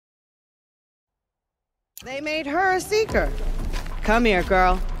They made her a seeker. Come here,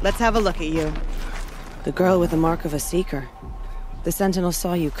 girl. Let's have a look at you. The girl with the mark of a seeker. The Sentinel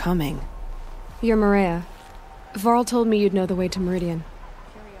saw you coming. You're Maria. Varl told me you'd know the way to Meridian.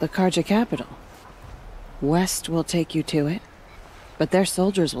 The Carja capital. West will take you to it, but their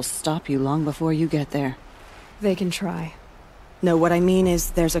soldiers will stop you long before you get there. They can try. No, what I mean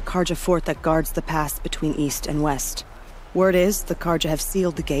is there's a Carja fort that guards the pass between East and West. Word is, the Carja have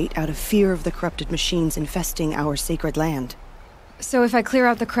sealed the gate out of fear of the corrupted machines infesting our sacred land. So if I clear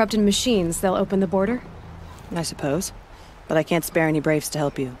out the corrupted machines, they'll open the border? I suppose. But I can't spare any braves to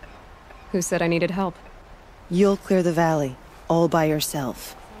help you. Who said I needed help? You'll clear the valley, all by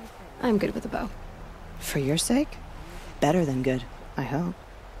yourself. I'm good with a bow. For your sake? Better than good, I hope.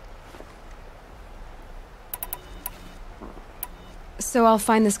 So I'll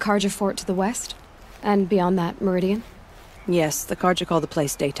find this Carja fort to the west? And beyond that, Meridian? Yes, the Carja call the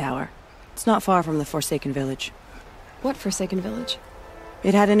place Day Tower. It's not far from the Forsaken Village. What Forsaken Village?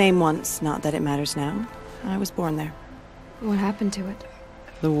 It had a name once, not that it matters now. I was born there. What happened to it?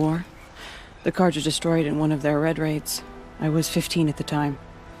 The war. The Carja destroyed in one of their red raids. I was 15 at the time.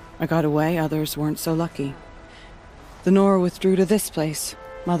 I got away, others weren't so lucky. The Nora withdrew to this place,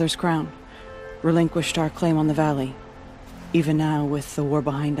 Mother's Crown. Relinquished our claim on the valley. Even now, with the war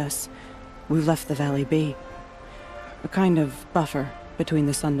behind us, we've left the valley be. A kind of buffer between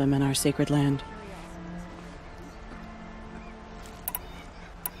the Sundom and our sacred land.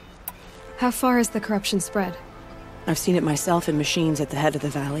 How far has the corruption spread? I've seen it myself in machines at the head of the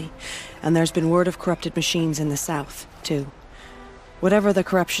valley, and there's been word of corrupted machines in the south, too. Whatever the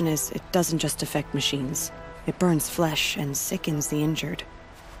corruption is, it doesn't just affect machines. It burns flesh and sickens the injured.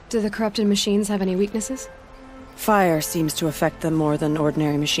 Do the corrupted machines have any weaknesses? Fire seems to affect them more than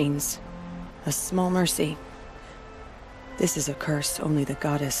ordinary machines. A small mercy. This is a curse only the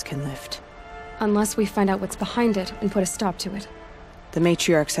goddess can lift. Unless we find out what's behind it and put a stop to it. The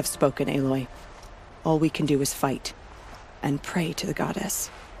matriarchs have spoken, Aloy. All we can do is fight, and pray to the goddess.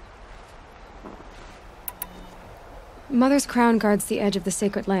 Mother's Crown guards the edge of the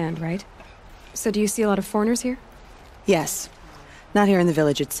sacred land, right? So do you see a lot of foreigners here? Yes. Not here in the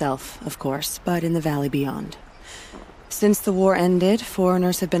village itself, of course, but in the valley beyond. Since the war ended,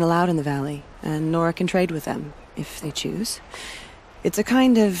 foreigners have been allowed in the valley, and Nora can trade with them, if they choose. It's a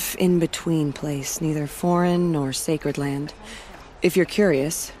kind of in-between place, neither foreign nor sacred land. If you're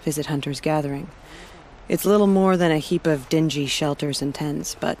curious, visit Hunter's Gathering. It's little more than a heap of dingy shelters and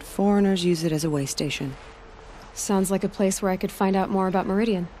tents, but foreigners use it as a way station. Sounds like a place where I could find out more about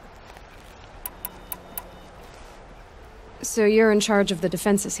Meridian. So you're in charge of the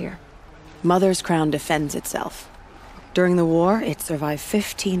defenses here? Mother's Crown defends itself. During the war, it survived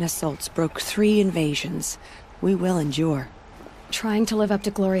 15 assaults, broke 3 invasions. We will endure. Trying to live up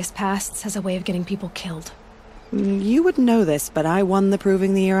to glorious pasts has a way of getting people killed. You wouldn't know this, but I won the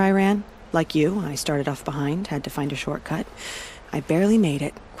proving the year I ran. Like you, I started off behind, had to find a shortcut. I barely made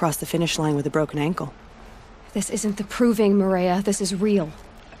it, crossed the finish line with a broken ankle. This isn't the proving, Maria. This is real.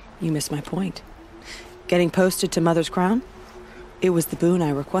 You missed my point. Getting posted to Mother's Crown? It was the boon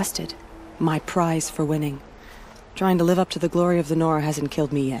I requested. My prize for winning. Trying to live up to the glory of the Nora hasn't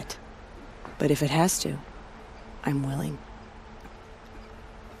killed me yet. But if it has to, I'm willing.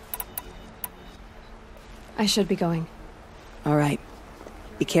 I should be going. All right.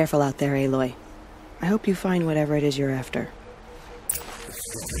 Be careful out there, Aloy. I hope you find whatever it is you're after.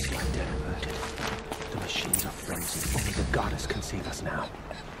 The machines are frozen. Only the goddess can save us now.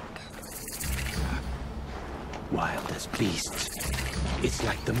 Wild as beasts. It's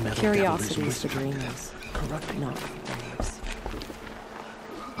like the metal Curiosity is for whispering dreamers, corrupting not braves.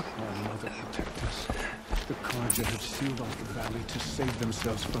 Our mother protect us. The Carja have sealed off the valley to save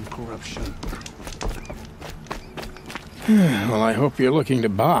themselves from corruption. Well, I hope you're looking to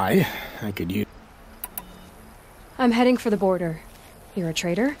buy. I could use... I'm heading for the border. You're a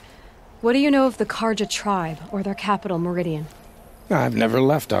trader? What do you know of the Carja tribe, or their capital, Meridian? I've never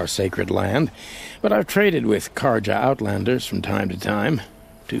left our sacred land, but I've traded with Carja outlanders from time to time.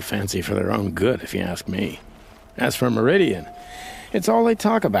 Too fancy for their own good, if you ask me. As for Meridian, it's all they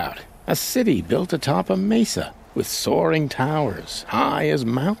talk about. A city built atop a mesa, with soaring towers, high as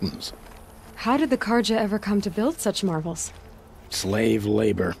mountains. How did the Carja ever come to build such marvels? Slave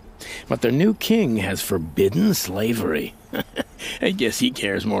labor. But their new king has forbidden slavery. I guess he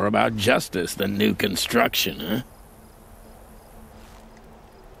cares more about justice than new construction, huh?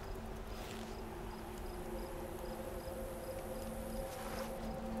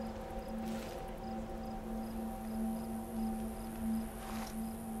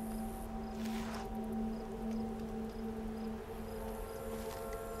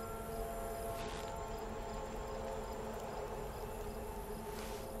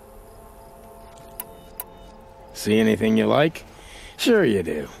 See anything you like? Sure you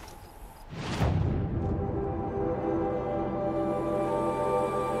do.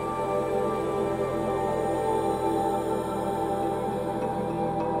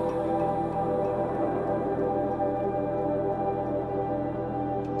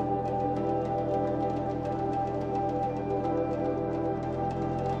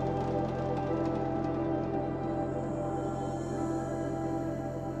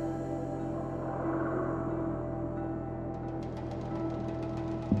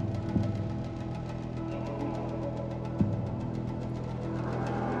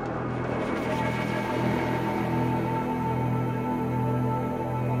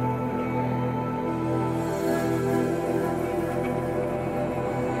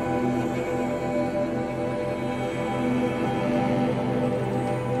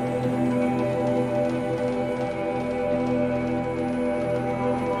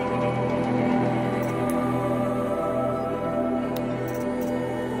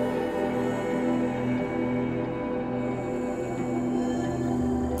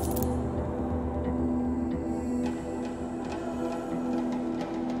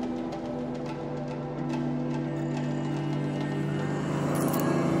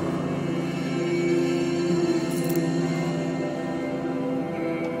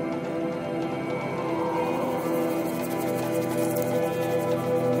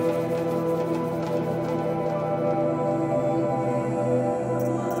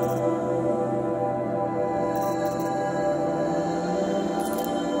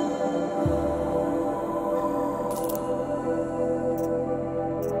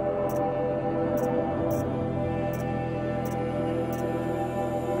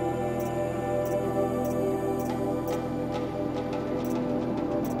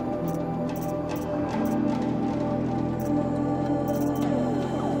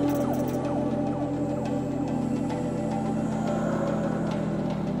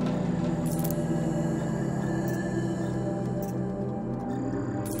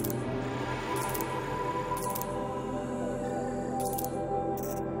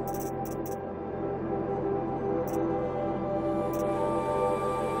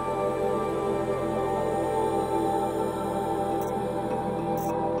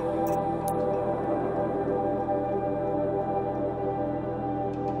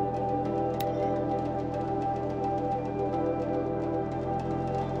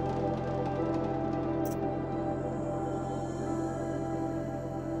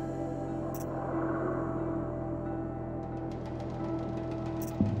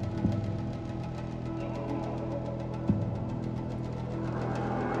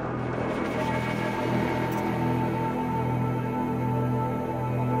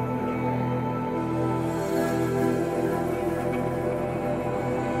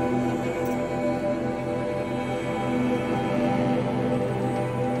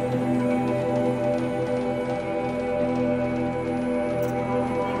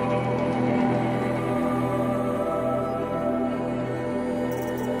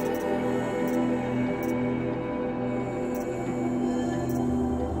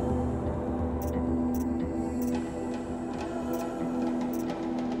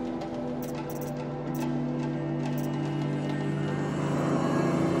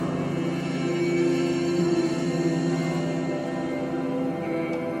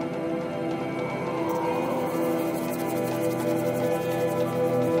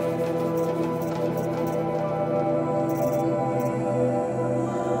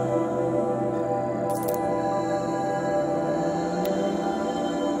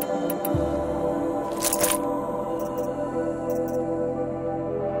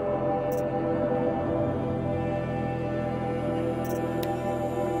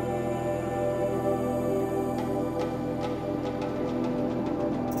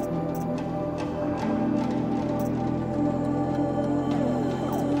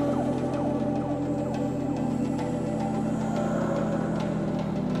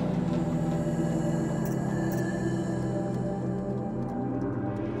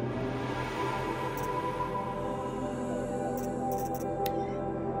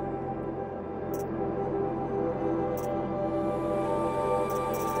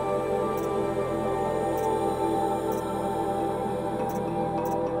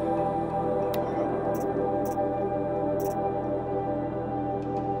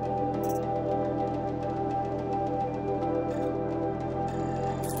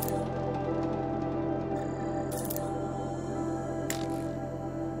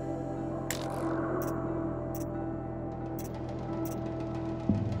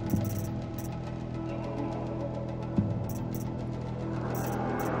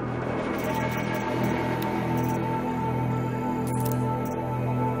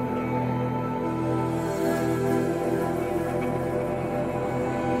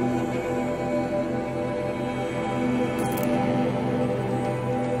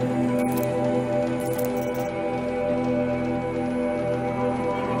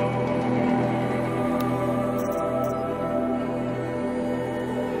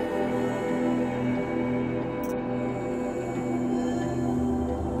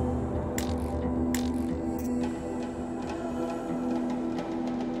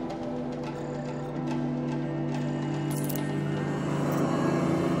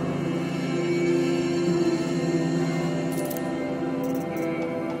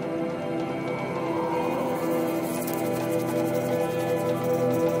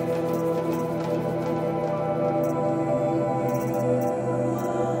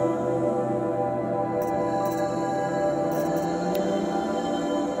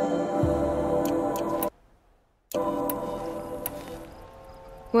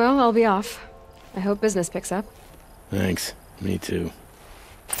 I'll be off. I hope business picks up. Thanks. Me too.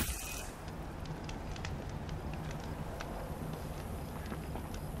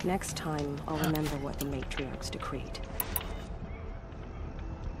 Next time, I'll remember what the matriarchs decreed.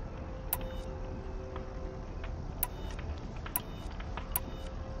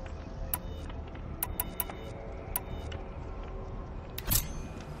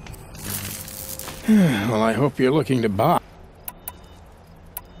 Well, I hope you're looking to buy.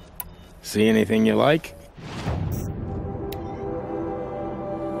 See anything you like?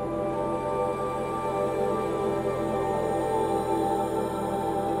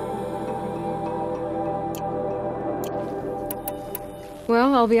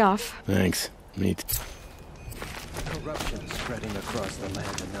 Well, I'll be off. Thanks. Me too. Corruption spreading across the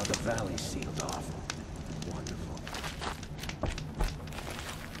land, and now the valley's sealed off. Wonderful.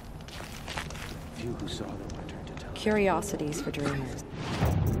 Few who saw them returned to tell. Curiosities for dreamers.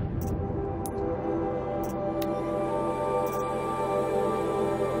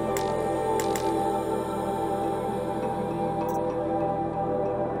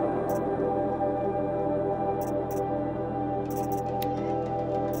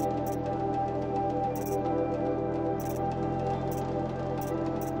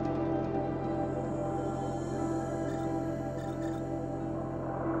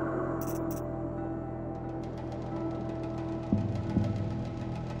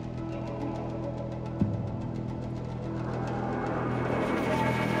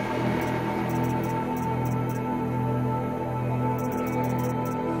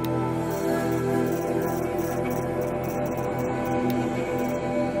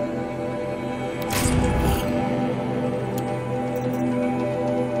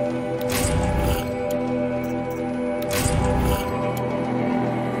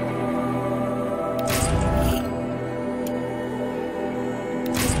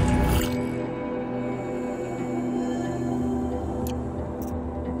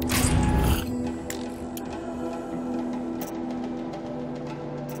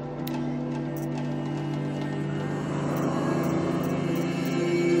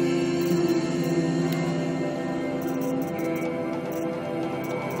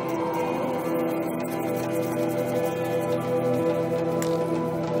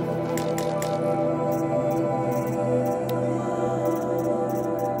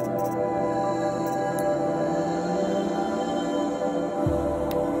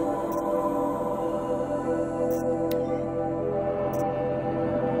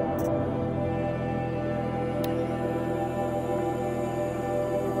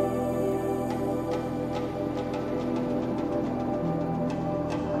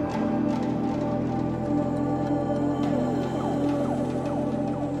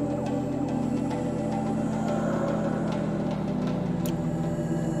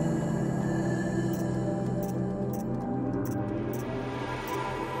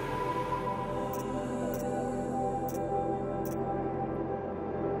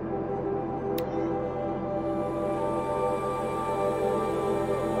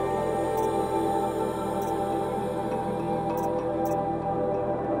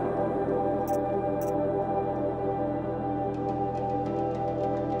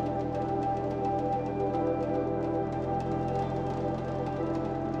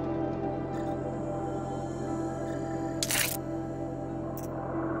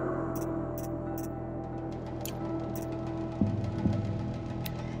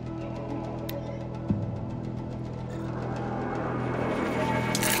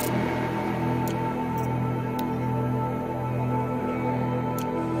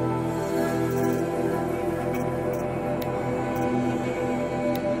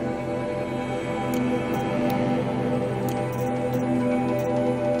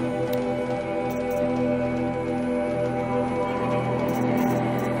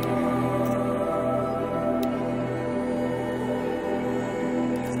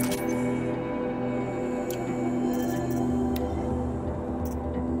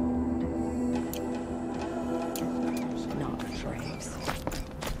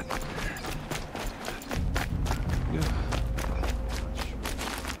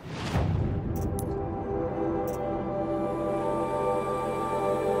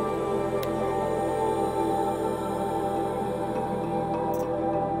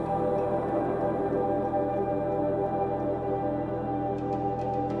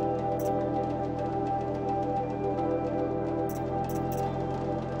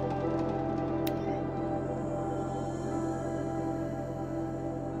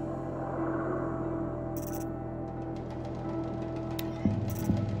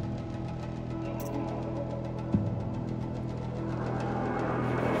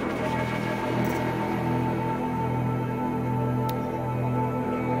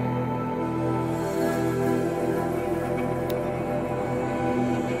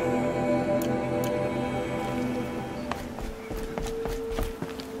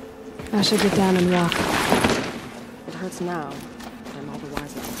 I should get down and walk. It hurts now, but I'm all the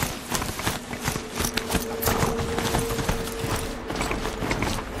wiser.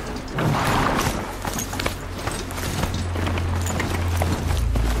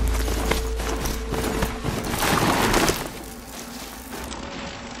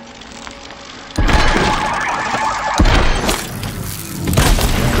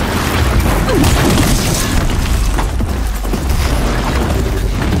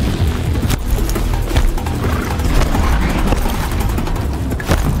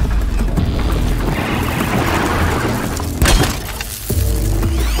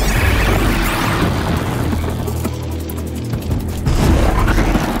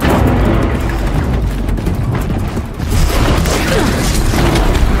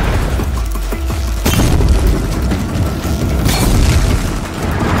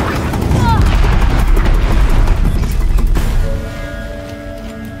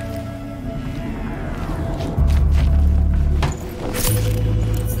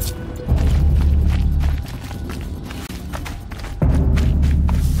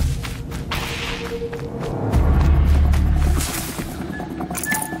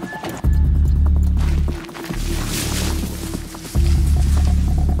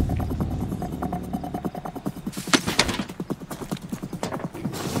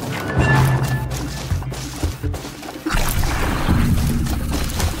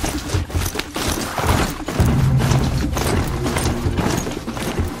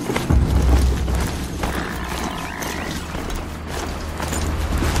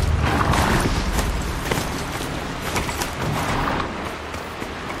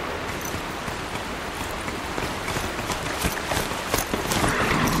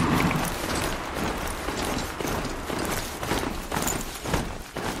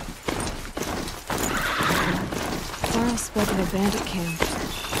 Spoke of a bandit camp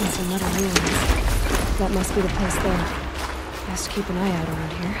and some metal ruins. That must be the place there. Best keep an eye out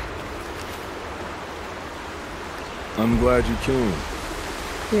around here. I'm glad you came.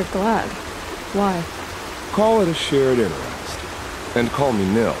 You're glad? Why? Call it a shared interest. And call me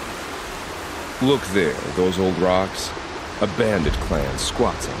Nil. Look there, those old rocks. A bandit clan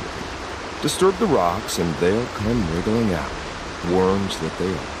squats on them. Disturb the rocks and they'll come wriggling out. Worms that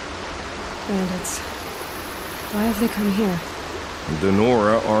they are. Bandits. Why have they come here? The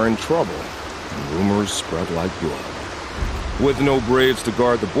Nora are in trouble, and rumors spread like blood. With no braves to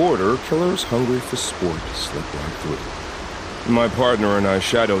guard the border, killers hungry for sport slip right through. My partner and I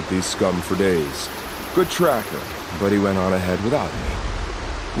shadowed these scum for days. Good tracker, but he went on ahead without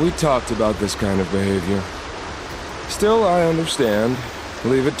me. We talked about this kind of behavior. Still, I understand.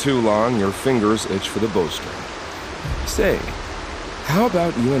 Leave it too long, your fingers itch for the bowstring. Say, how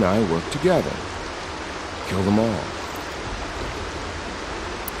about you and I work together? Kill them all.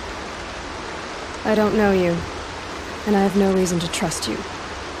 I don't know you, and I have no reason to trust you.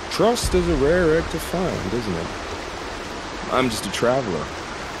 Trust is a rare egg to find, isn't it? I'm just a traveler,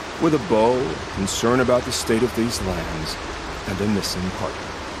 with a bow, concern about the state of these lands, and a missing partner.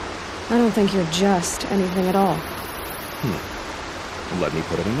 I don't think you're just anything at all. Let me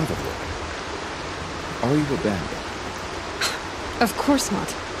put it another way. Are you a bandit? Of course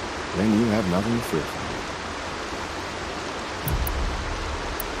not. Then you have nothing to fear from me.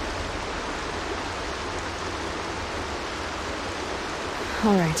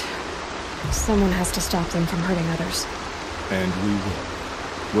 All right. Someone has to stop them from hurting others. And we will.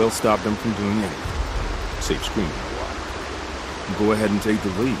 We'll stop them from doing anything. Save screaming a while. Go ahead and take the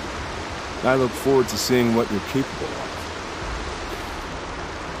lead. I look forward to seeing what you're capable of.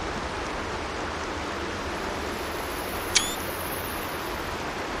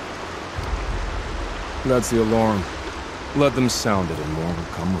 That's the alarm. Let them sound it and more will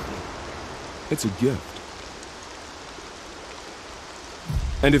come with it. It's a gift.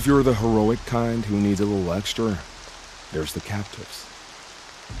 And if you're the heroic kind who needs a little extra, there's the captives.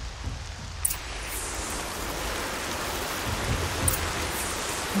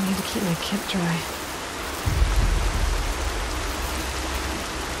 I need to keep my kit dry.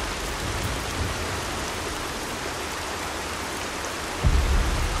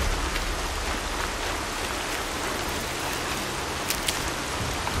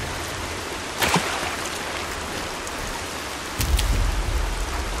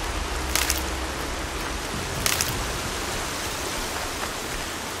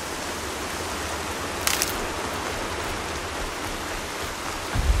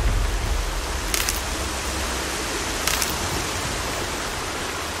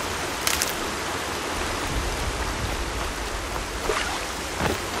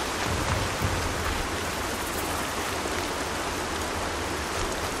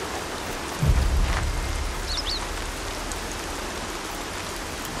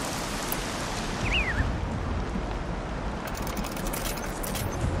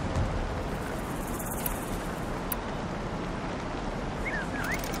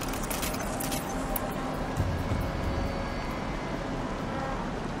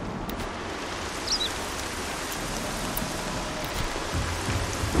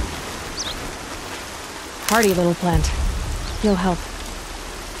 hardy little plant. You'll help.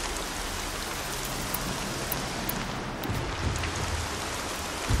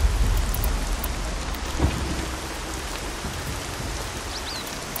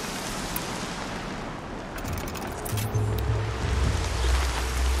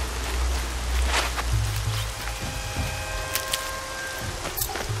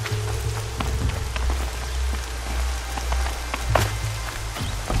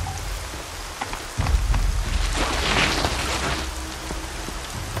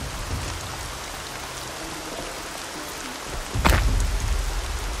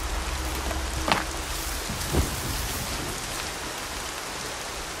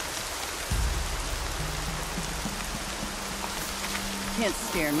 Can't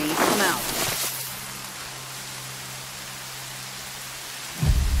scare me. Come out.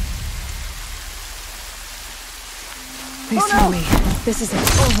 They saw me. This is it.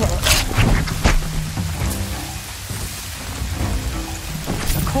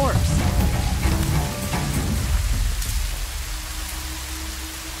 A corpse.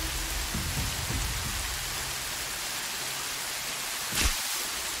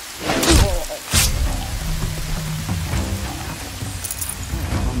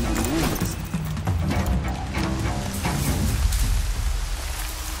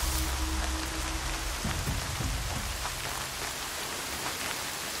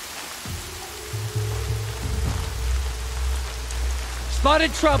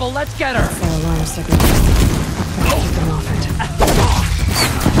 Spotted trouble, let's get her! Their alarm signal. I'll keep them off it.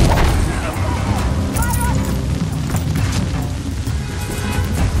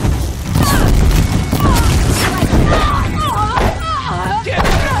 Get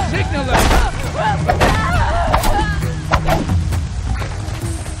her! Signal her!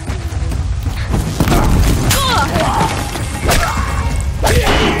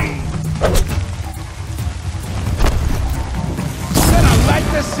 Light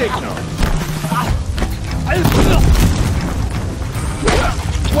the signal!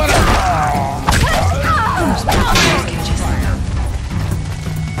 What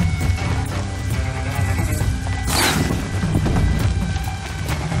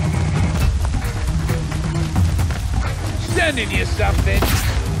Sending you something!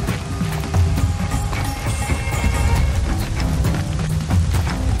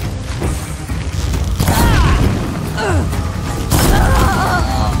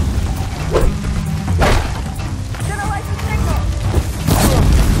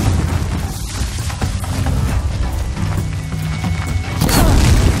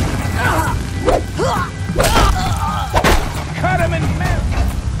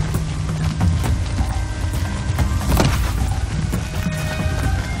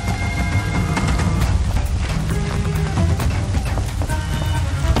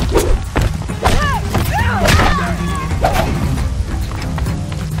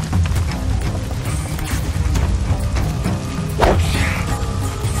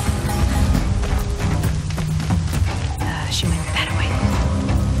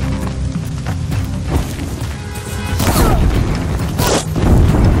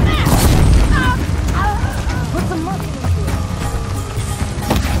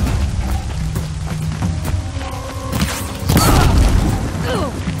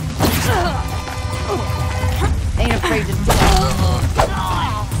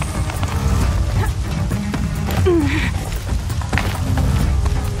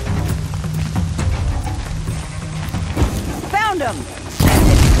 Found him!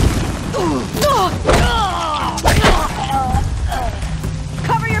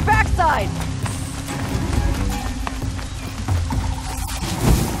 Cover your backside!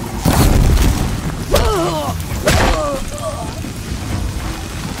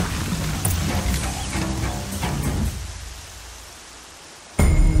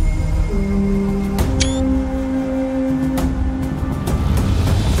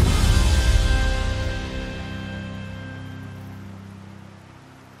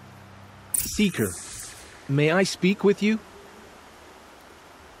 Seeker, may I speak with you?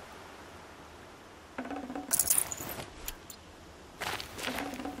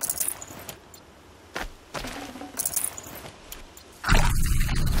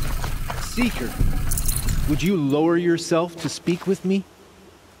 Seeker, would you lower yourself to speak with me?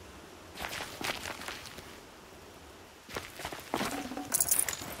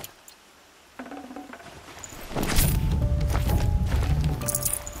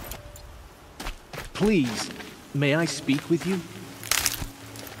 Please, may I speak with you?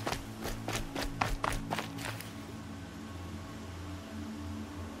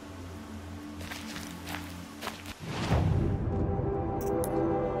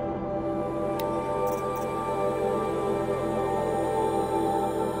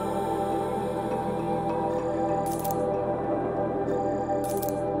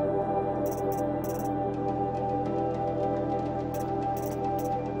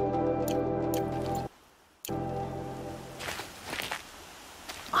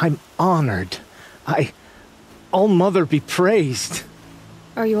 I'm honored. All-Mother be praised.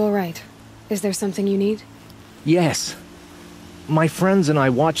 Are you all right? Is there something you need? Yes. My friends and I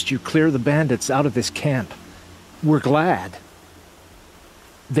watched you clear the bandits out of this camp. We're glad.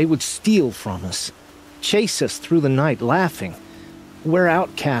 They would steal from us, chase us through the night laughing. We're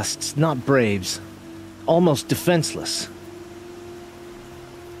outcasts, not braves. Almost defenseless.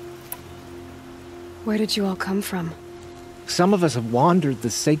 Where did you all come from? Some of us have wandered the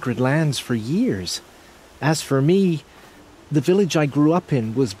sacred lands for years. As for me, the village I grew up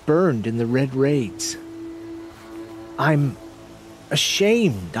in was burned in the Red Raids. I'm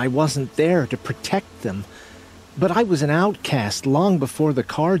ashamed I wasn't there to protect them, but I was an outcast long before the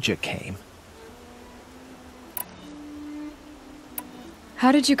Karja came.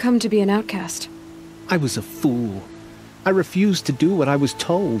 How did you come to be an outcast? I was a fool. I refused to do what I was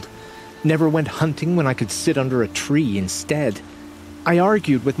told. Never went hunting when I could sit under a tree instead. I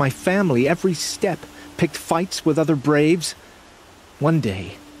argued with my family every step, picked fights with other braves. One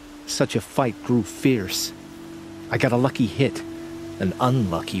day, such a fight grew fierce. I got a lucky hit, an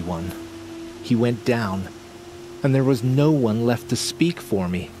unlucky one. He went down, and there was no one left to speak for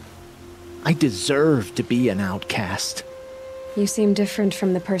me. I deserved to be an outcast. You seem different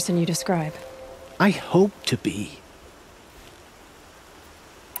from the person you describe. I hope to be.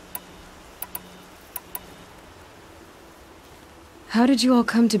 How did you all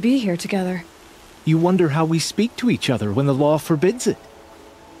come to be here together? You wonder how we speak to each other when the law forbids it.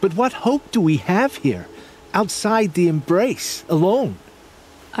 But what hope do we have here, outside the embrace, alone?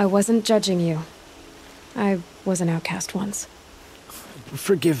 I wasn't judging you. I was an outcast once.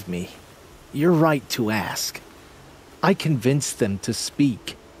 Forgive me. You're right to ask. I convinced them to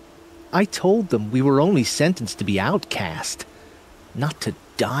speak. I told them we were only sentenced to be outcast, not to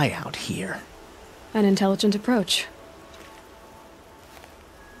die out here. An intelligent approach.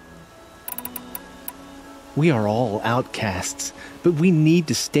 We are all outcasts, but we need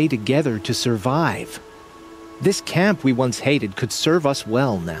to stay together to survive. This camp we once hated could serve us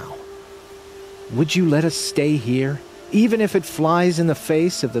well now. Would you let us stay here, even if it flies in the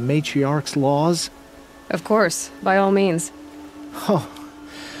face of the matriarch's laws? Of course, by all means. Oh,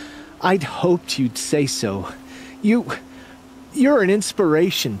 I'd hoped you'd say so. You're an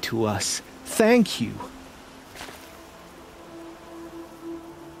inspiration to us. Thank you.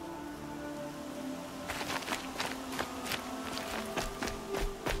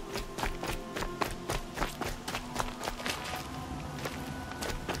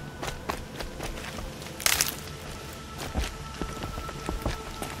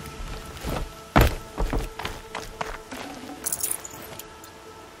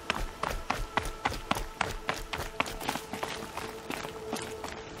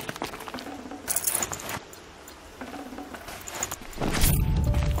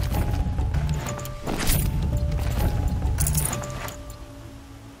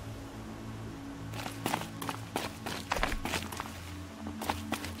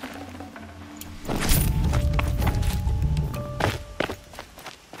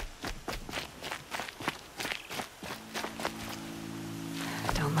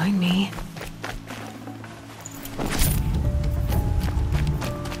 Don't mind me.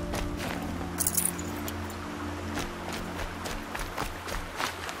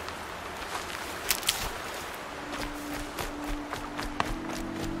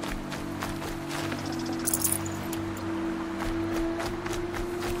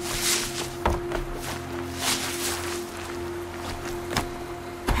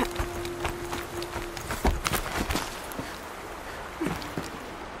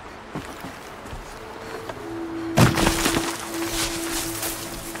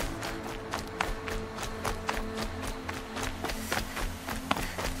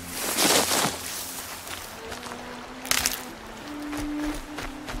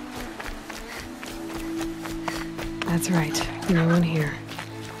 That's right. No one here.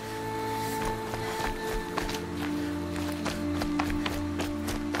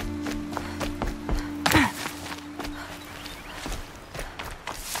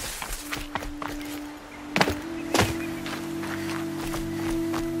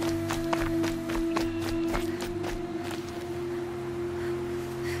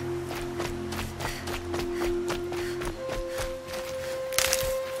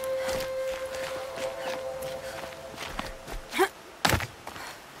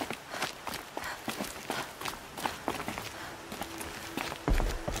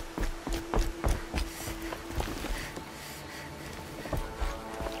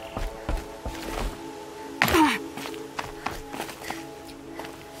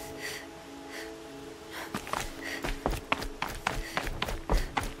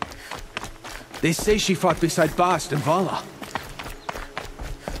 They say she fought beside Bast and Vala.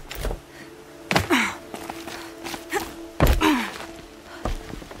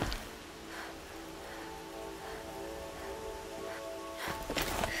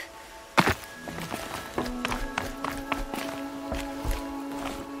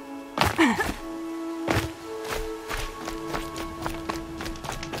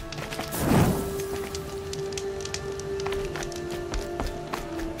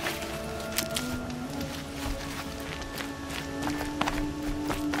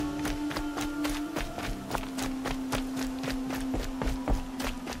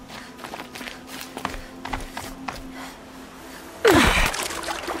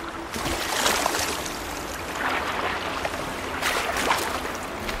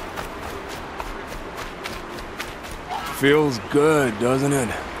 Feels good, doesn't it?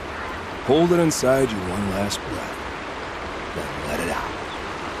 Hold it inside you one last breath. Then let it out.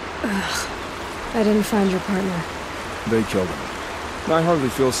 Ugh. I didn't find your partner. They killed him. I hardly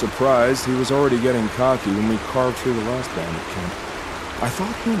feel surprised. He was already getting cocky when we carved through the last bandit camp. I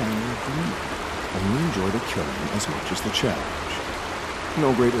thought he and I would agree. Only enjoy the killing as much as the challenge.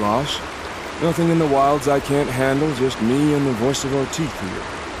 No great loss. Nothing in the wilds I can't handle, just me and the voice of our teeth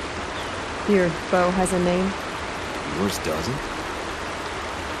here. Your bow has a name? Yours doesn't?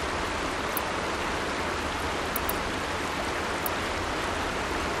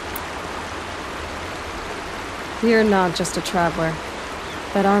 You're not just a traveler.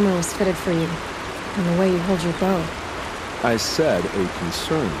 That armor was fitted for you, and the way you hold your bow. I said a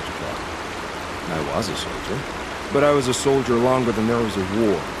concerned traveler. I was a soldier, but I was a soldier longer than there was a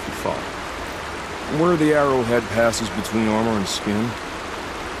war, if you follow. Where the arrowhead passes between armor and skin,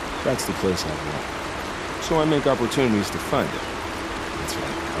 that's the place I want. So I make opportunities to find it. It's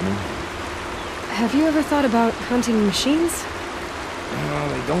like coming home. Have you ever thought about hunting machines? No,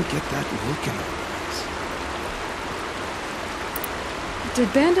 they don't get that look in them.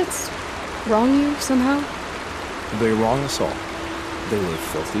 Did bandits wrong you somehow? They wrong us all. They live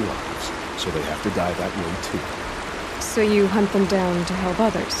filthy lives, so they have to die that way too. So you hunt them down to help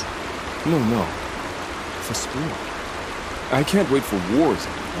others? No. For sport. I can't wait for wars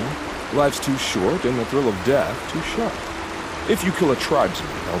anymore. Life's too short, and the thrill of death too sharp. If you kill a tribesman,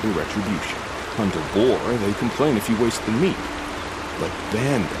 there'll be retribution. Hunt a boar, they complain if you waste the meat. But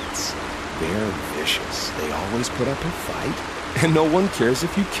bandits, they're vicious. They always put up a fight, and no one cares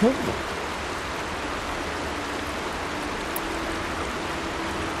if you kill them.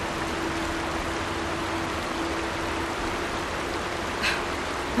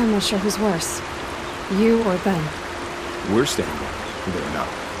 I'm not sure who's worse. You or them. We're standing. They're not.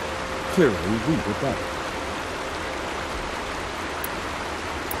 Clearly, we were better.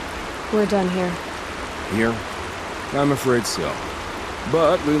 We're done here. Here? I'm afraid so.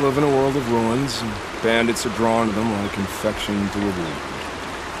 But we live in a world of ruins, and bandits are drawn to them like infection to a wound.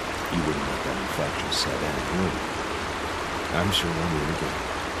 You wouldn't let that infection set in, would you? I'm sure we'll meet again.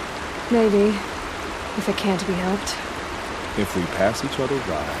 Maybe. If it can't be helped. If we pass each other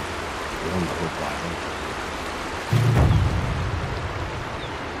by, we'll never bother.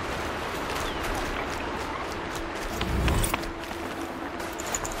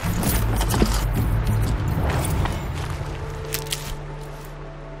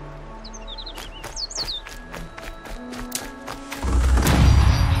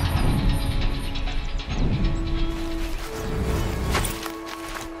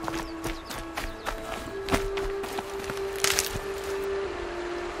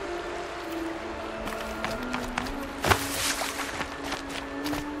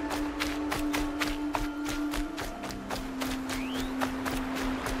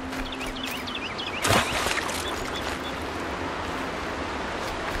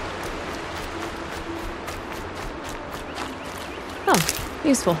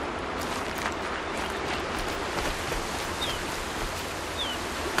 Useful.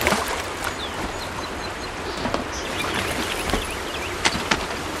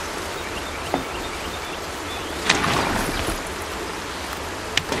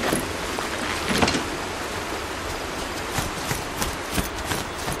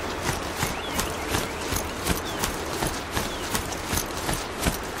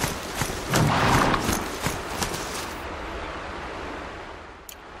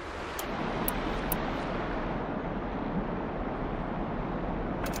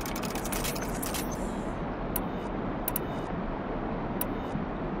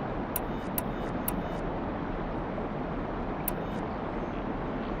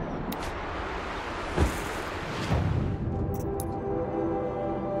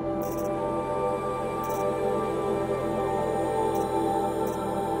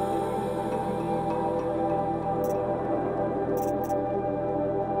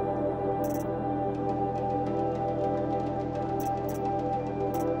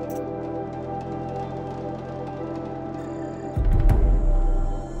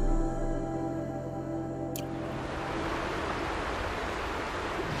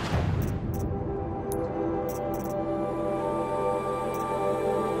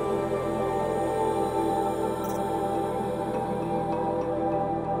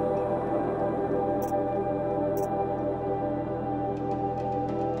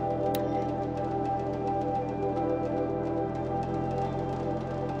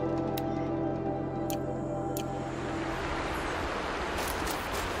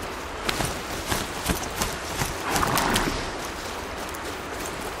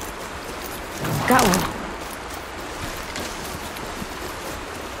 Got one.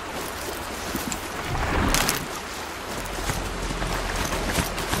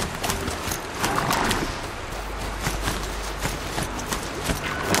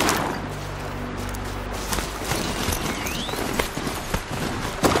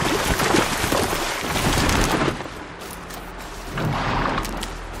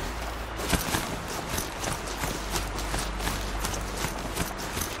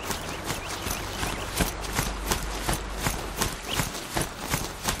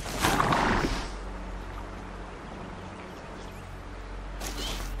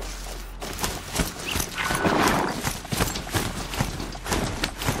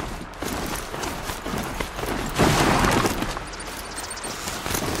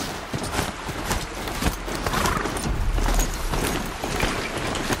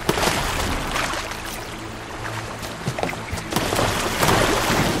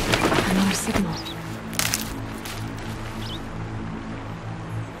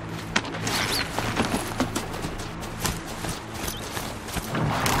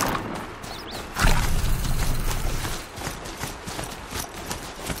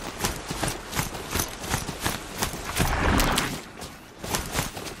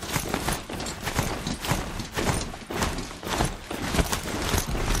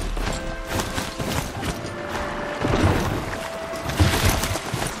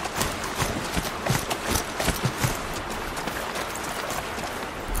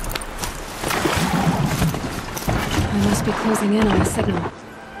 Be closing in on a signal.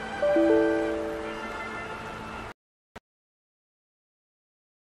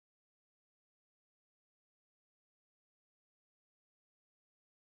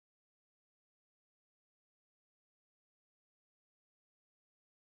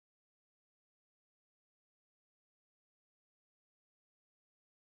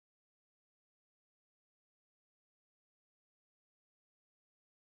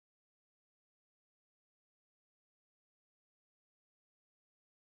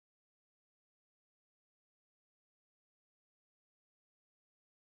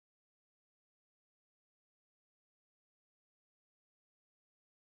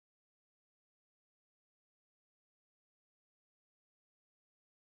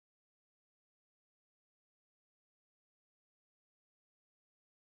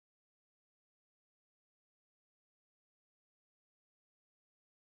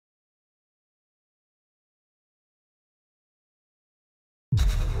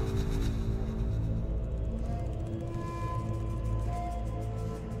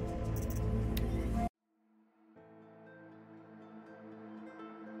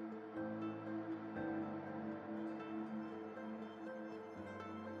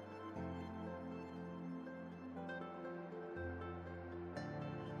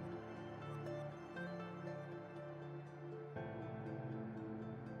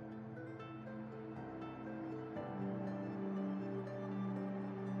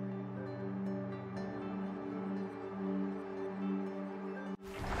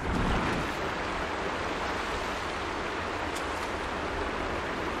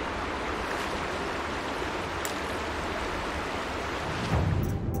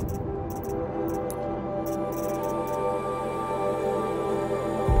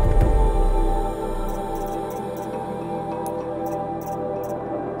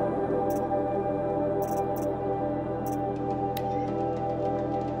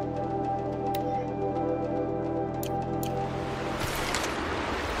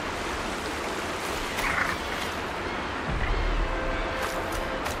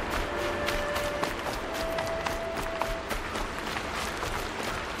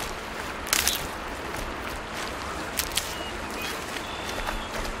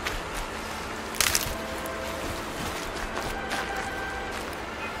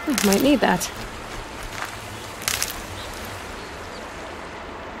 Might need that.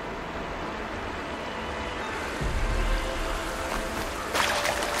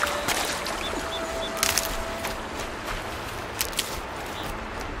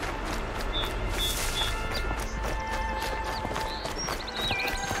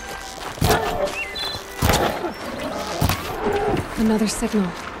 Another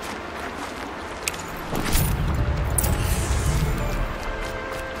signal.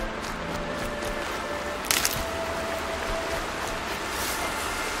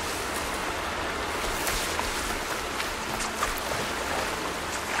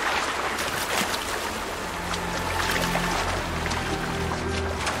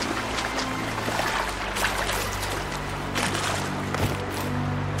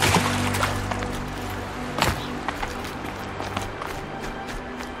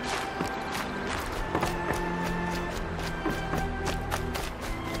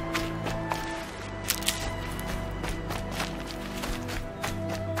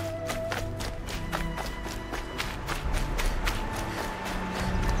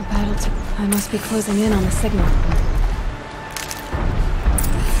 I must be closing in on the signal.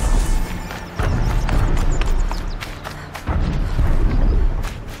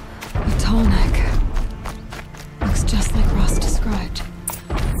 A tall neck. Looks just like Ross described.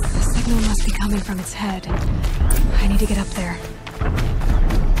 The signal must be coming from its head. I need to get up there.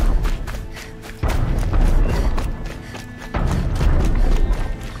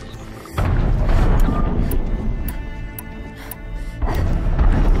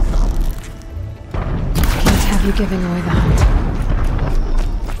 You giving away the hunt.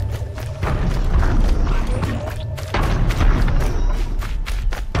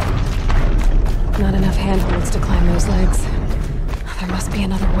 Not enough handholds to climb those legs. There must be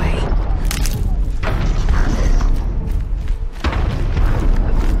another way.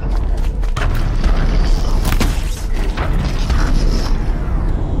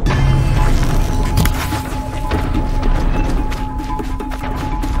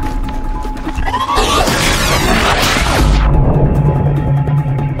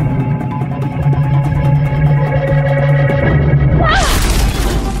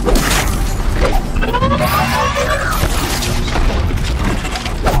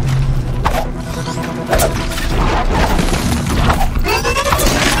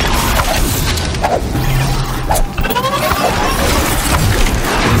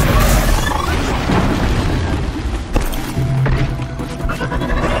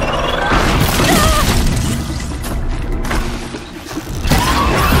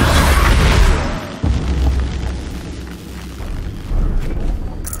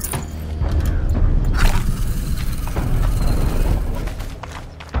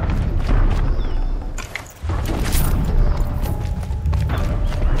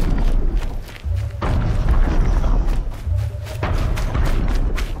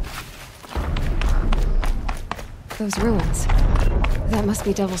 Those ruins. That must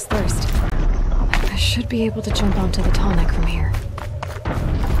be Devil's Thirst. I should be able to jump onto the tall neck from here.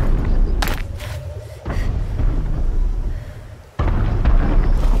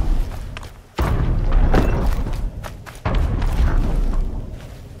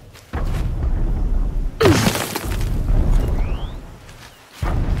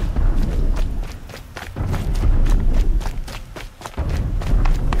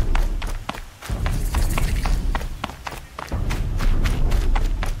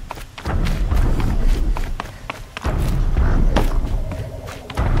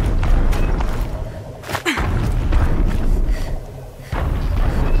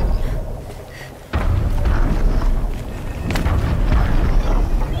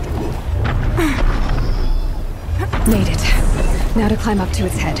 Made it. Now to climb up to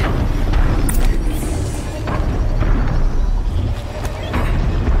its head.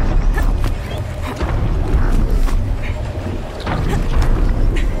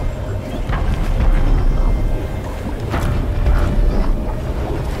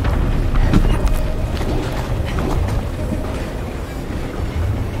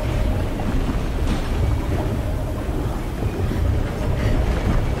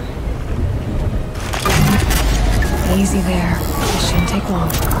 Easy there. This shouldn't take long.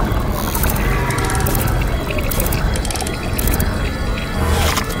 It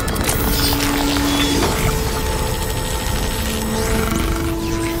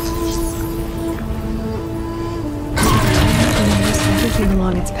knows everything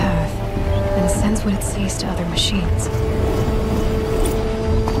along its path, and sends what it sees to other machines.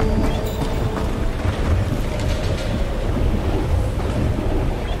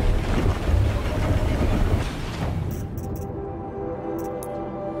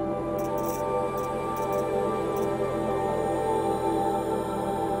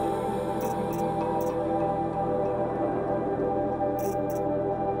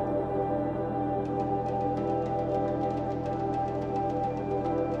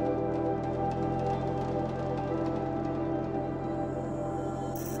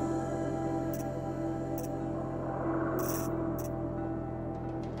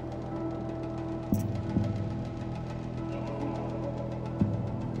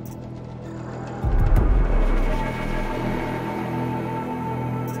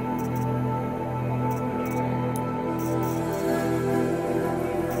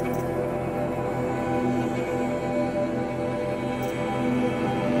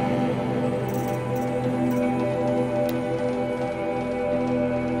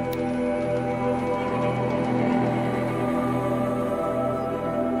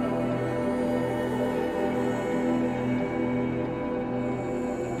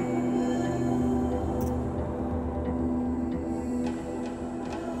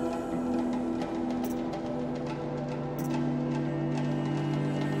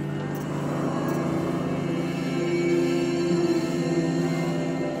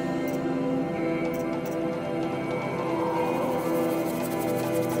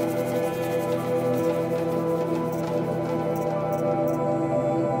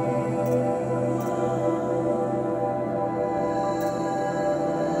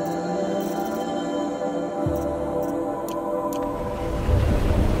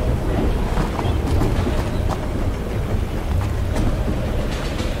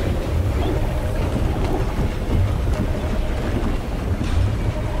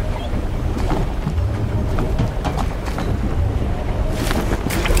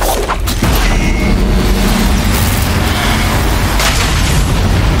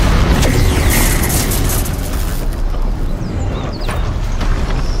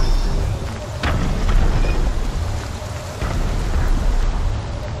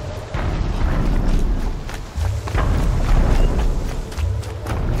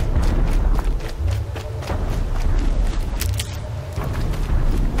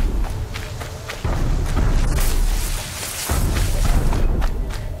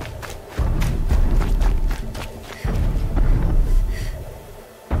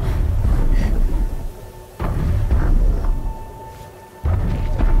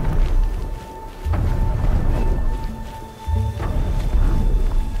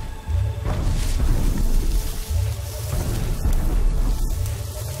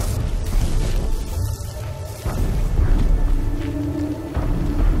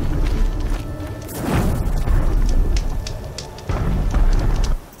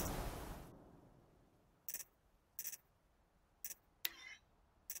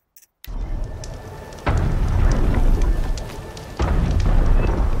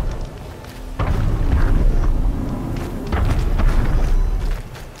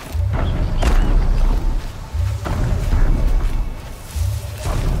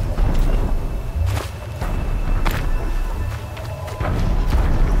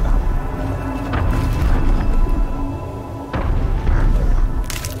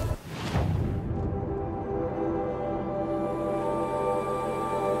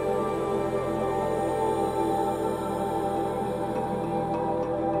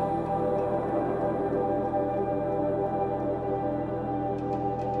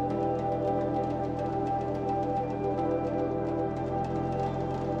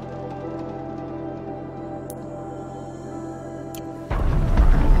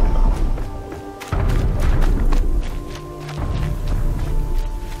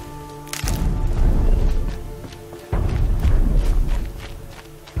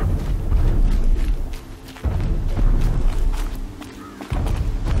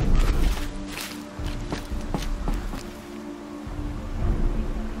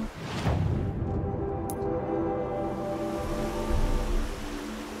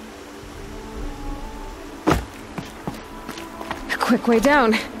 quick way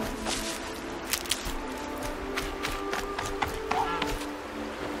down.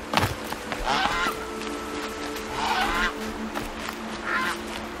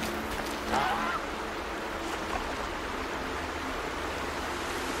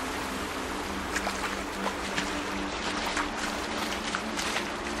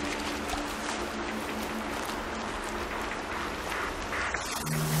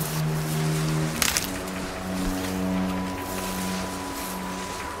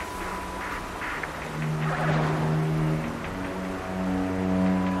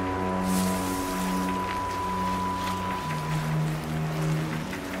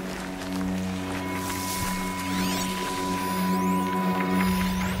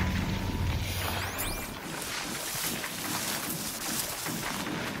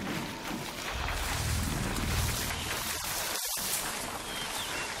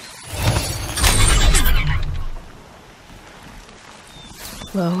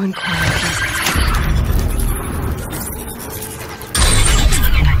 Low and quiet.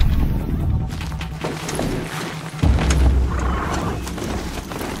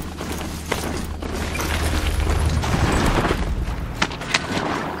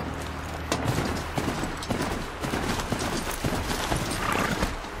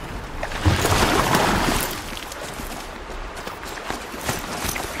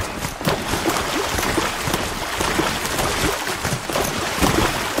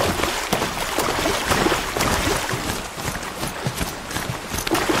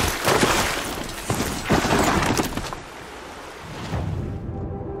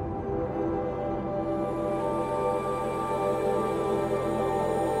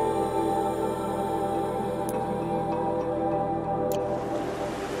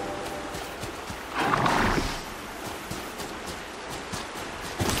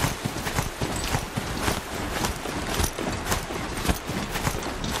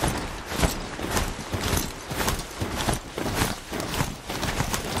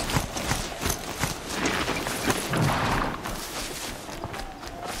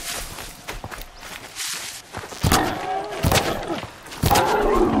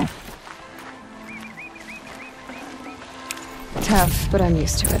 Tough, but I'm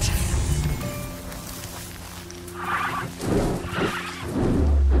used to it.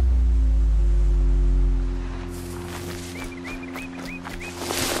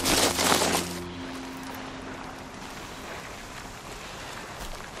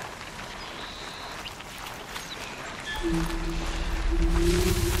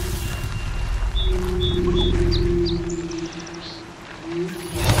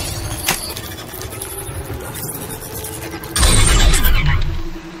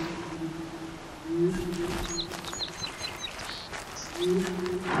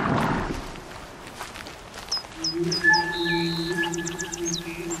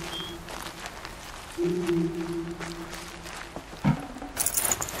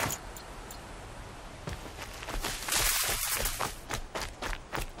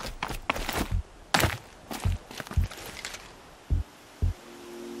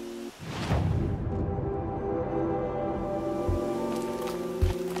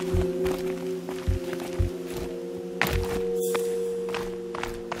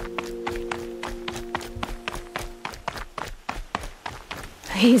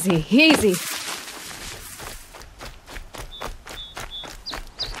 Easy, easy.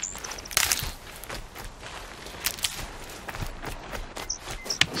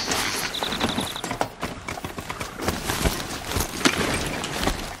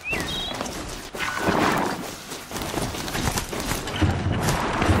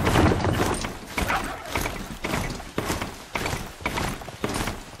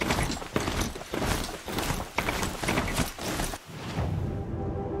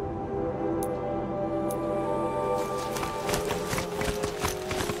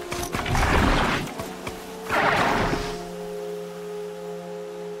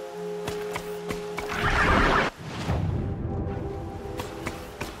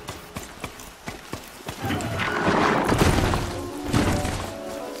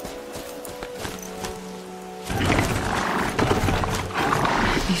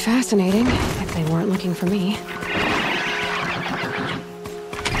 Fascinating, if they weren't looking for me.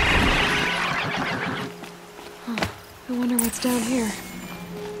 Huh. I wonder what's down here.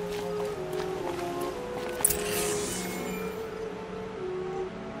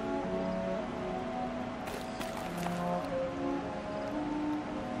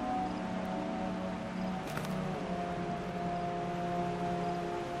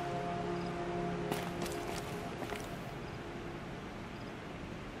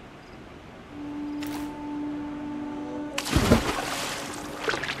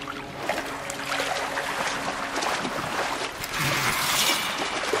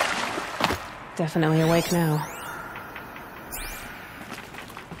 Definitely awake now.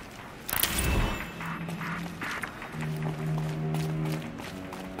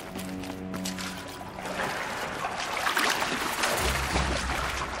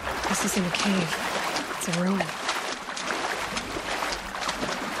 This isn't a cave. It's a ruin.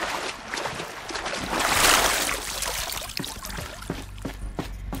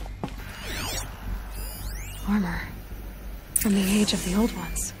 Armor. From the age of the old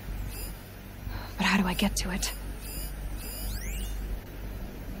ones. But how do I get to it?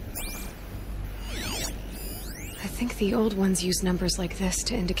 I think the old ones use numbers like this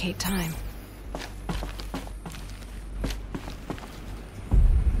to indicate time.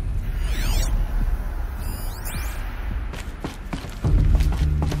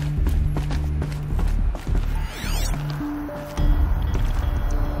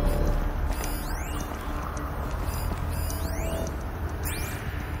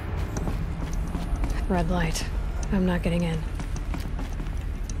 Red light. I'm not getting in.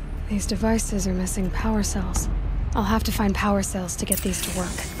 These devices are missing power cells. I'll have to find power cells to get these to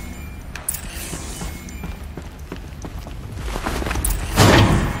work.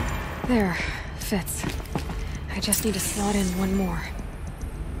 There. Fits. I just need to slot in one more.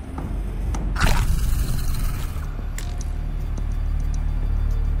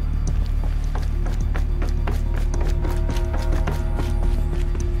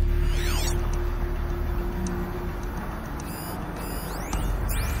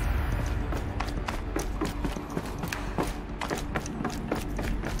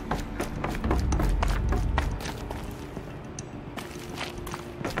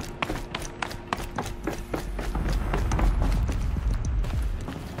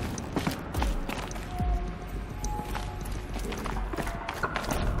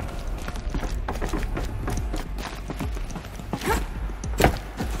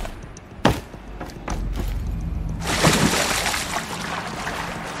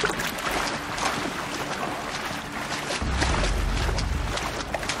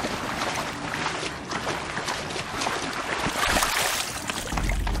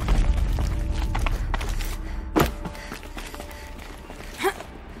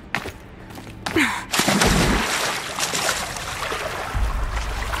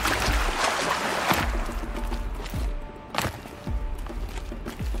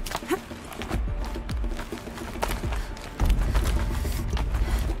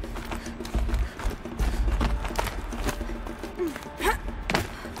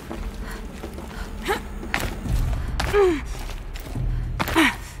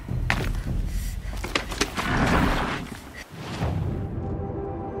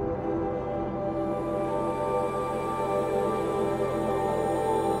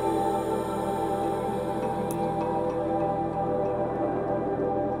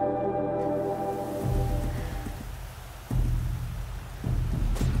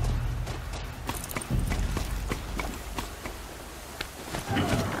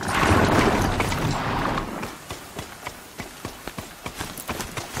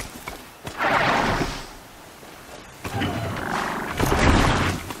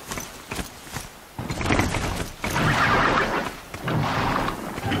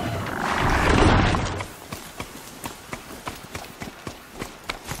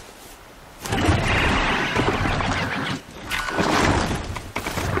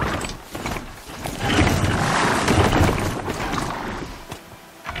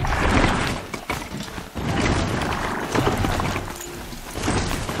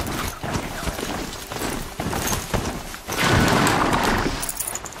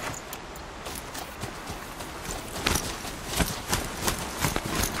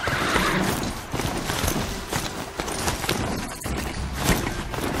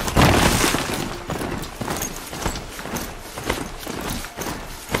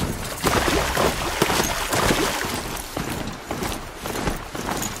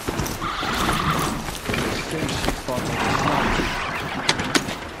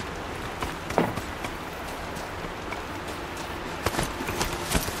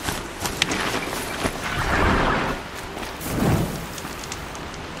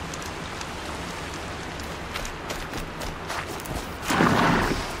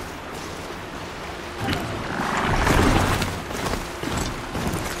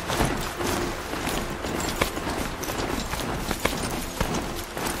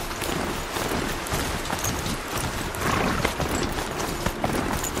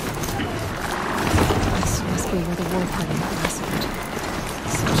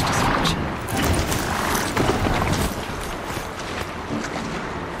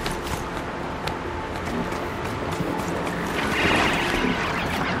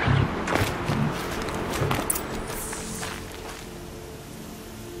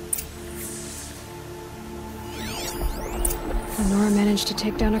 So Nora managed to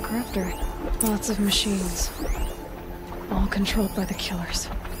take down a corruptor. Lots of machines. All controlled by the killers.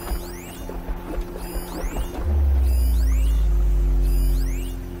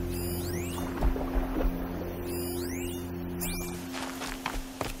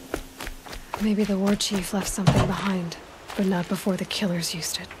 Maybe the war chief left something behind, but not before the killers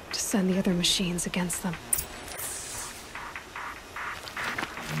used it to send the other machines against them.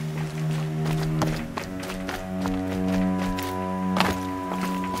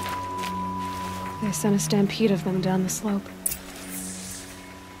 They sent a stampede of them down the slope.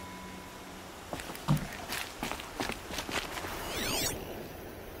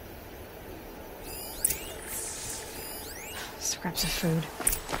 Scraps of food.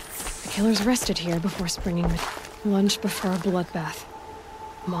 The killers rested here before springing the lunch before a bloodbath.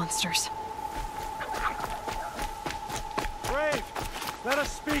 Monsters. Brave! Let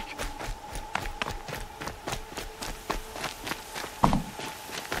us speak!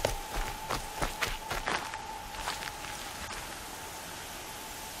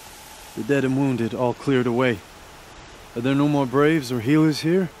 The dead and wounded all cleared away. Are there no more braves or healers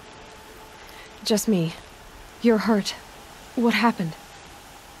here? Just me. You're hurt. What happened?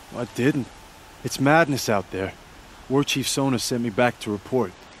 I didn't. It's madness out there. War Chief Sona sent me back to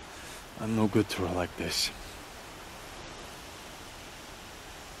report. I'm no good to her like this.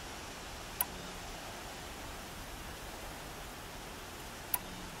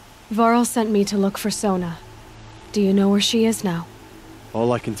 Varl sent me to look for Sona. Do you know where she is now?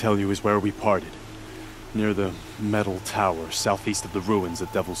 All I can tell you is where we parted. Near the metal tower, southeast of the ruins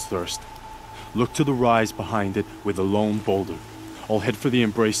at Devil's Thirst. Look to the rise behind it with a lone boulder. I'll head for the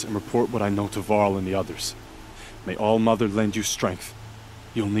embrace and report what I know to Varl and the others. May All Mother lend you strength.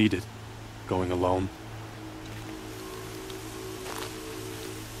 You'll need it, going alone.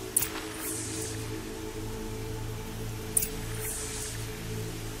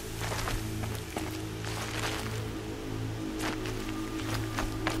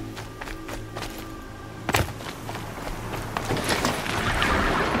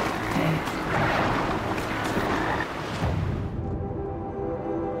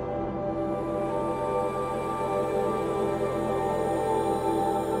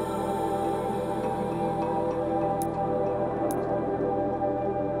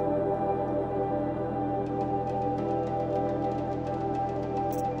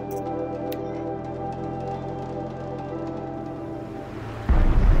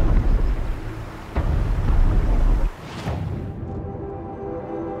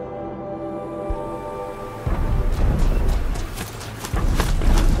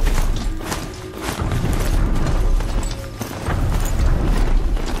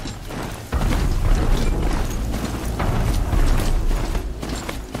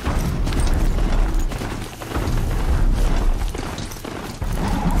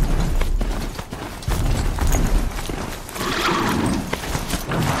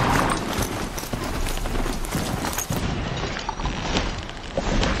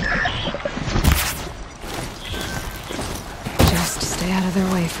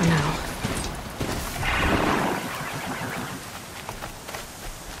 Their way for now.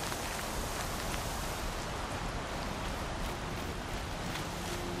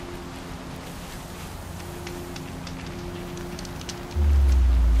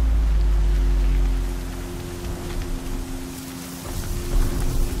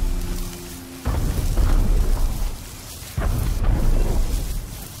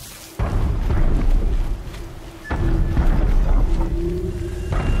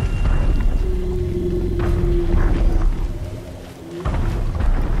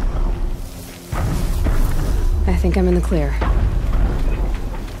 I think I'm in the clear.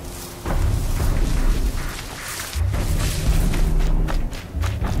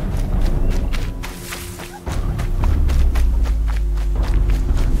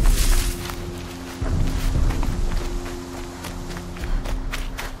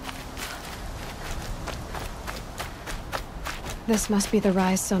 This must be the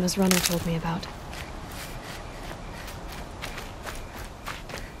rise Sona's runner told me about.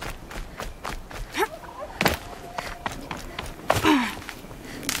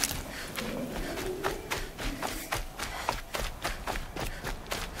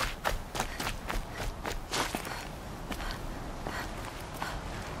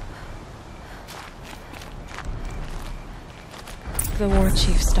 The war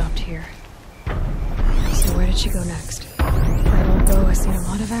chief stopped here. So where did she go next? That old bow has seen a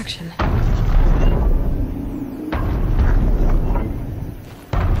lot of action.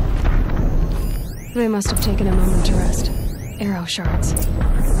 They must have taken a moment to rest. Arrow shards.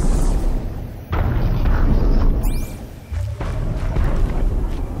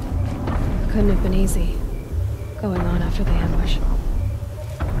 Couldn't have been easy, going on after the ambush.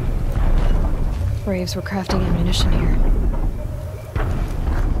 Braves were crafting ammunition here.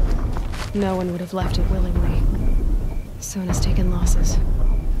 No one would have left it willingly. Sona's taken losses.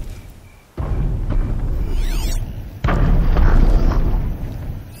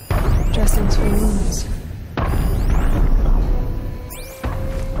 Dressings for wounds.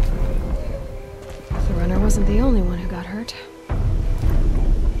 The runner wasn't the only one who got hurt.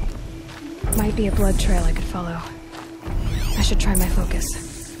 Might be a blood trail I could follow. I should try my focus.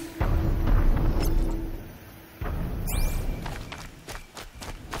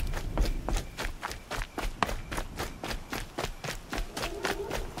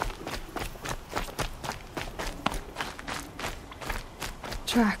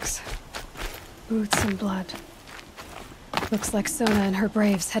 Tracks. Boots and blood. Looks like Sona and her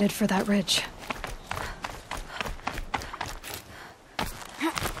braves headed for that ridge.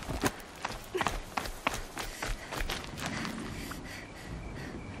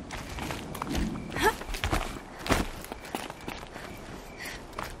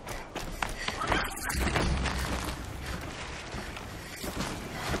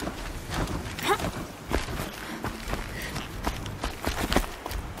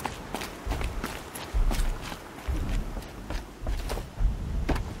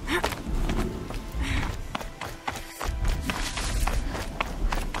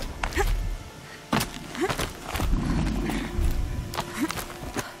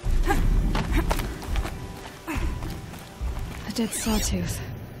 A dead sawtooth.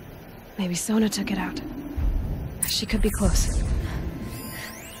 Maybe Sona took it out. She could be close.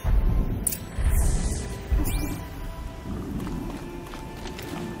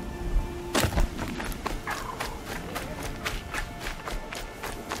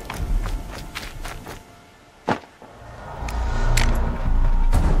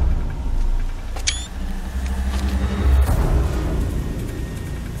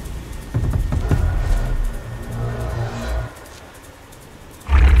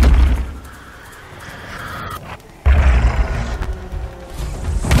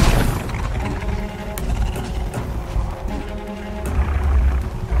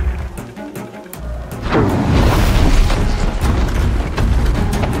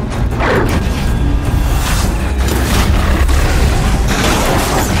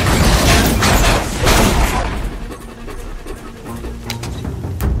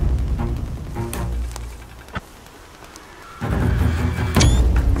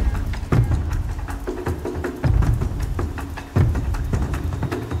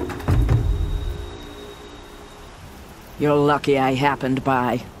 You're lucky I happened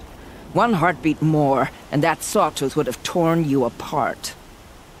by. One heartbeat more, and that sawtooth would have torn you apart.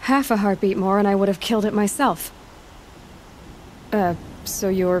 Half a heartbeat more and I would have killed it myself. So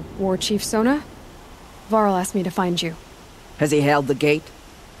you're War Chief Sona? Varl asked me to find you. Has he held the gate?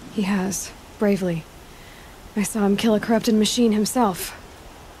 He has, bravely. I saw him kill a corrupted machine himself.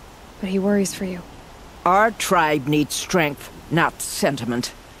 But he worries for you. Our tribe needs strength, not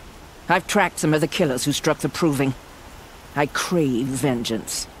sentiment. I've tracked some of the killers who struck the Proving. I crave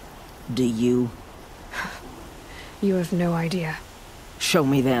vengeance. Do you? You have no idea. Show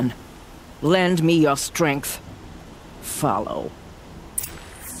me then. Lend me your strength. Follow.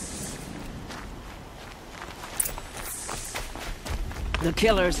 The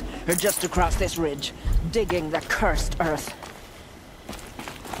killers are just across this ridge, digging the cursed earth.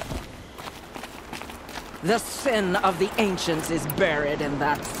 The sin of the ancients is buried in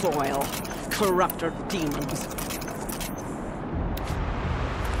that soil. Corrupter demons.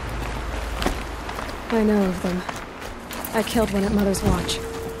 I know of them. I killed one at Mother's Watch.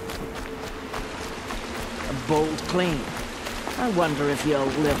 A bold claim. I wonder if you'll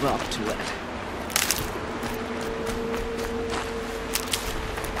live up to it.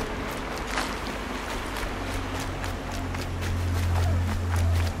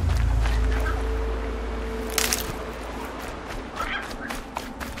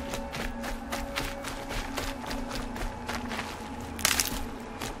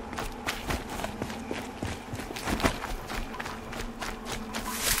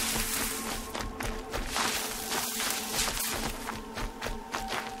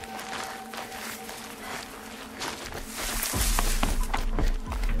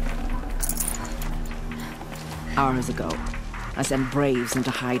 Hours ago, I sent braves into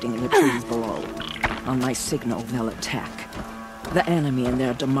hiding in the trees below. On my signal, they'll attack. The enemy and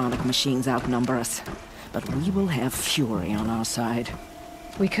their demonic machines outnumber us, but we will have fury on our side.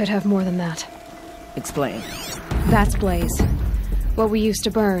 We could have more than that. Explain. That's Blaze. What we used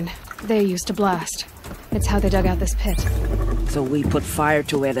to burn, they used to blast. It's how they dug out this pit. So we put fire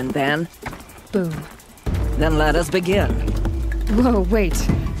to it and then? Boom. Then let us begin. Whoa, wait.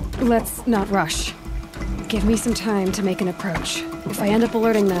 Let's not rush. Give me some time to make an approach. If I end up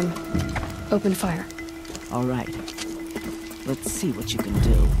alerting them, open fire. All right. Let's see what you can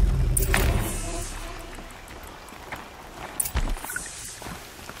do.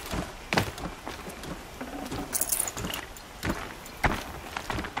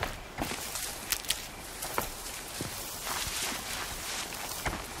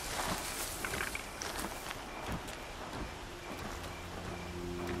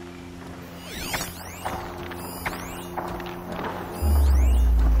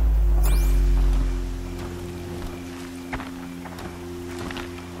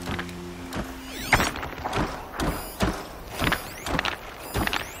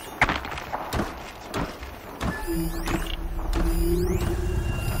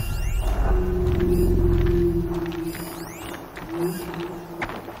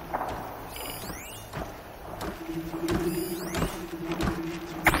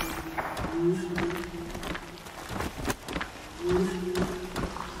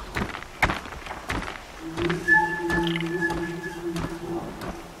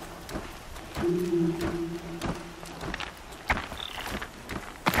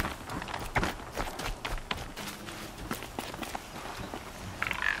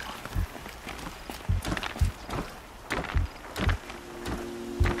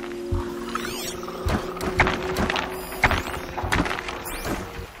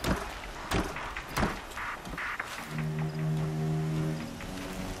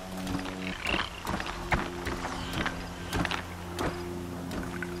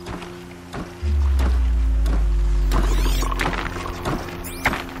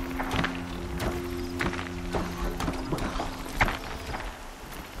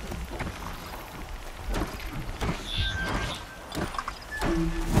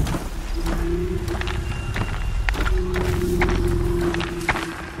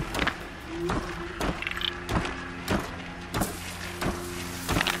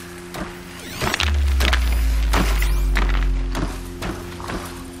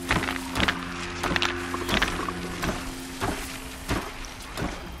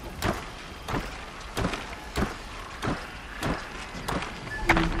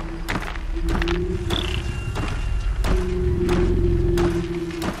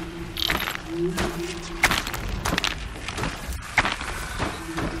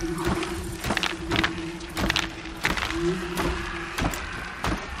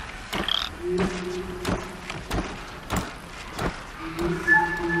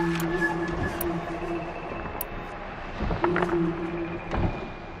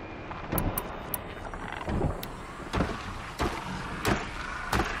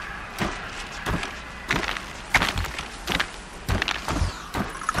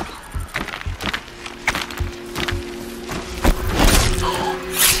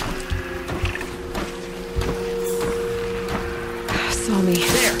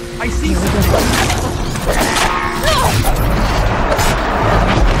 I see something.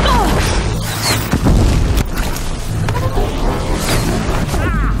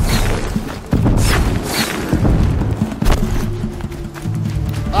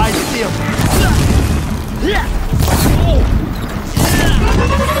 I see him.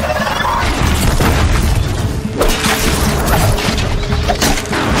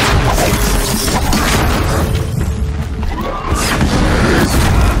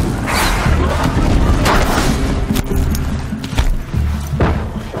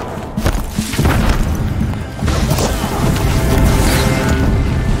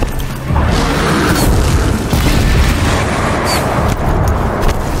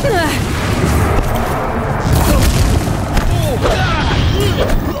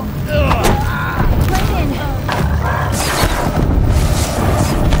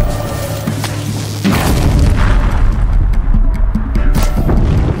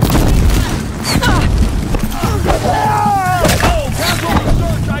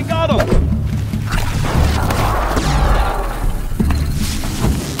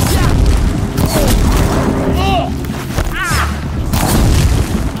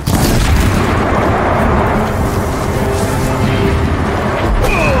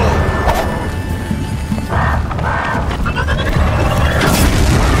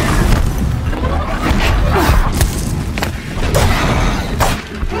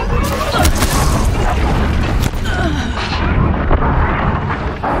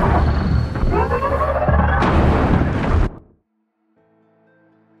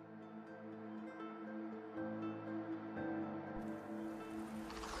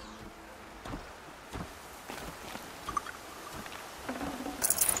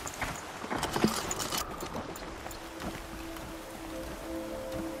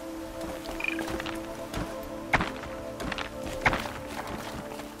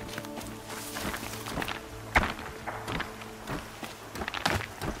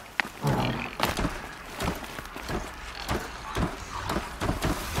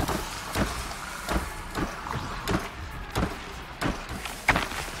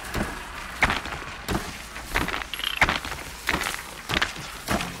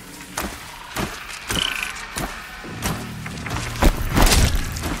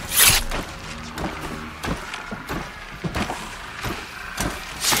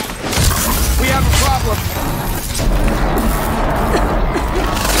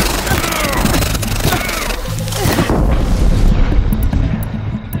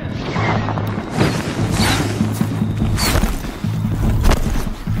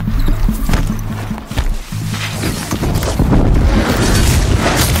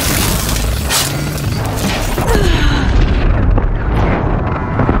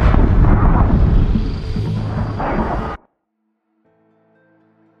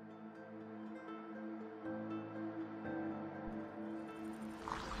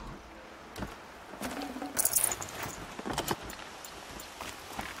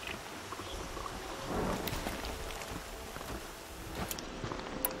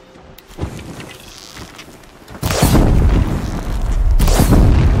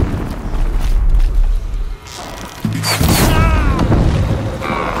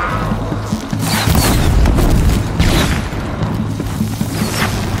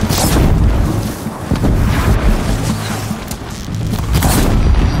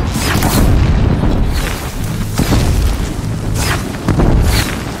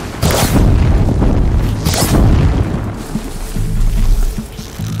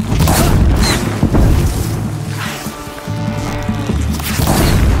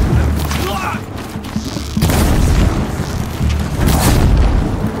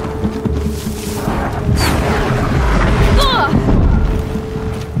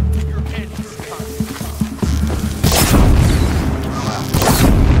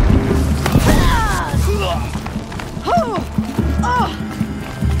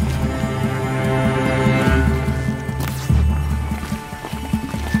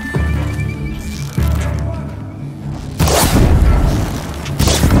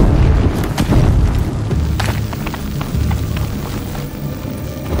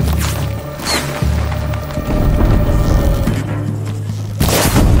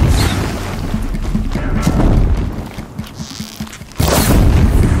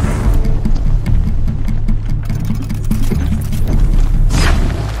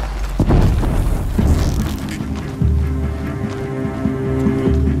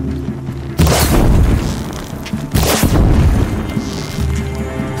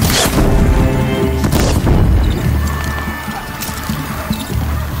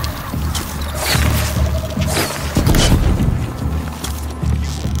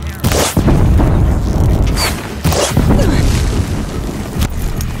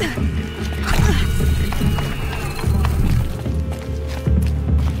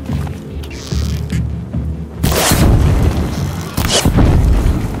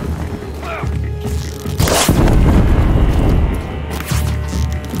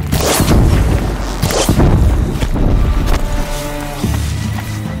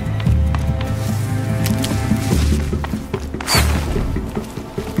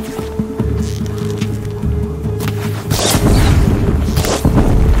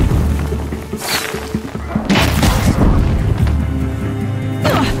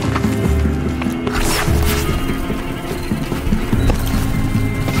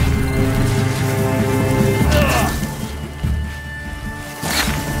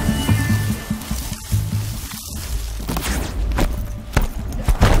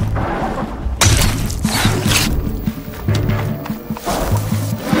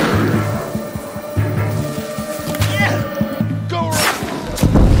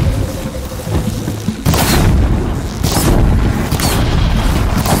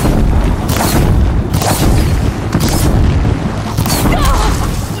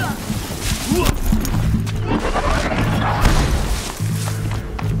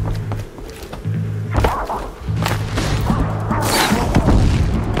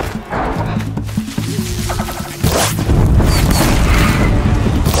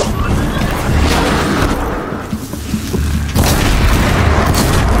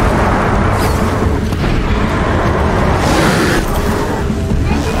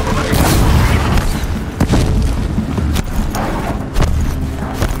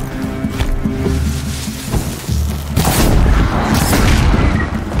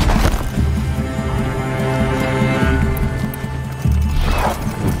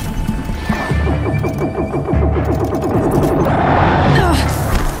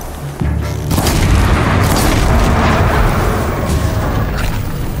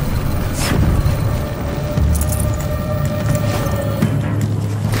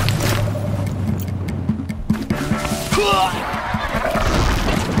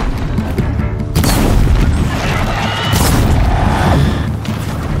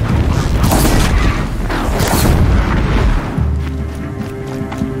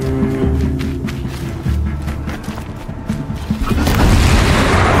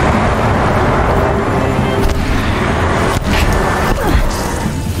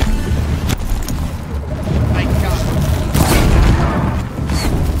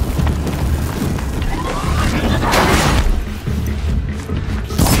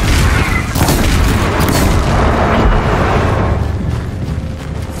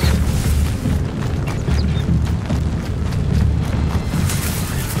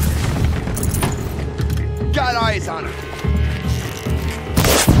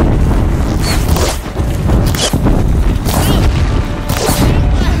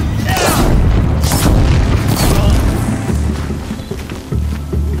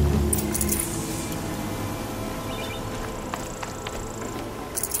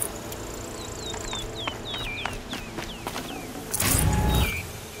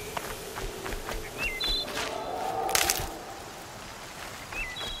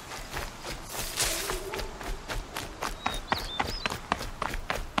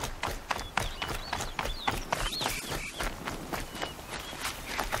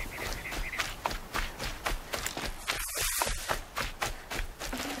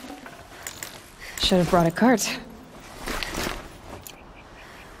 should have brought a cart.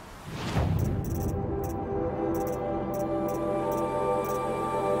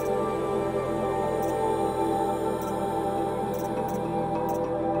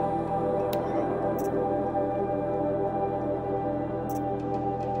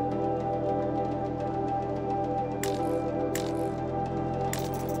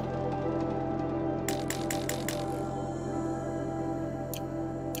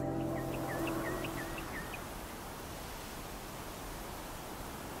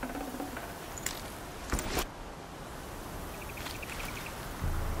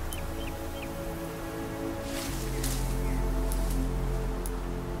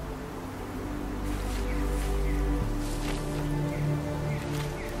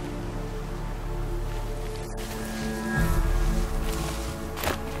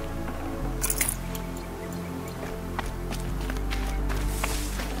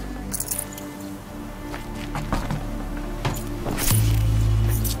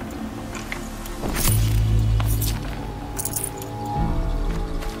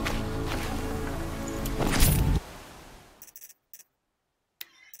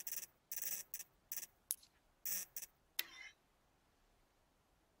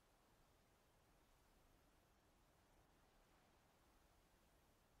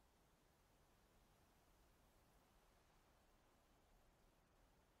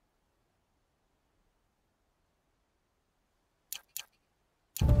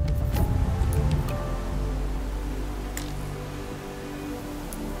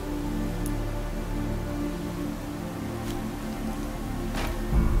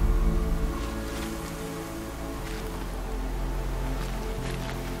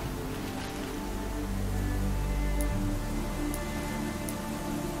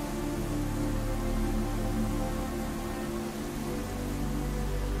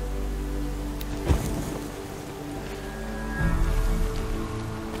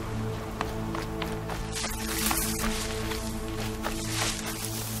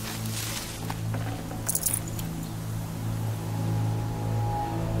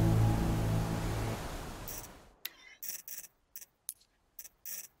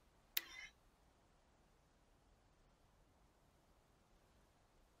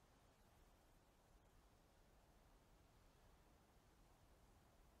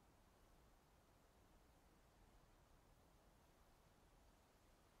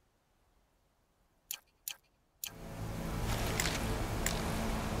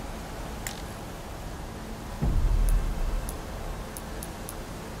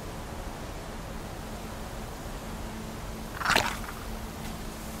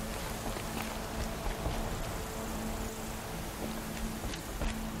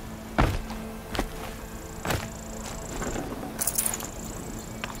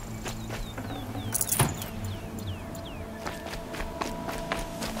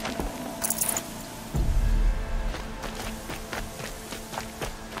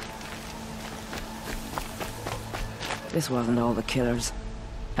 This wasn't all the killers.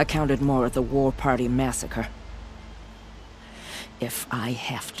 I counted more at the War Party massacre. If I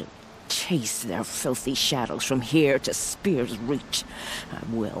have to chase their filthy shadows from here to Spear's Reach, I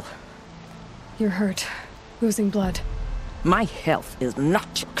will. You're hurt. Losing blood. My health is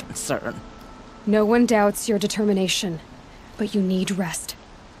not your concern. No one doubts your determination, but you need rest.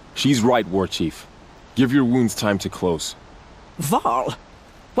 She's right, War Chief. Give your wounds time to close. Val,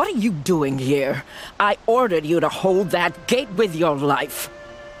 what are you doing here? I ordered you to hold that gate with your life.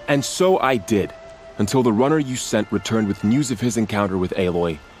 And so I did, until the runner you sent returned with news of his encounter with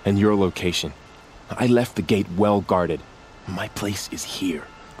Aloy and your location. I left the gate well guarded. My place is here,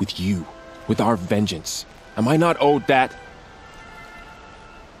 with you, with our vengeance. Am I not owed that?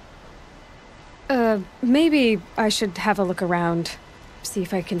 Maybe I should have a look around. See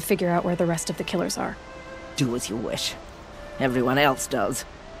if I can figure out where the rest of the killers are. Do as you wish. Everyone else does.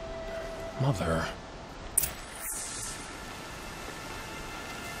 Mother...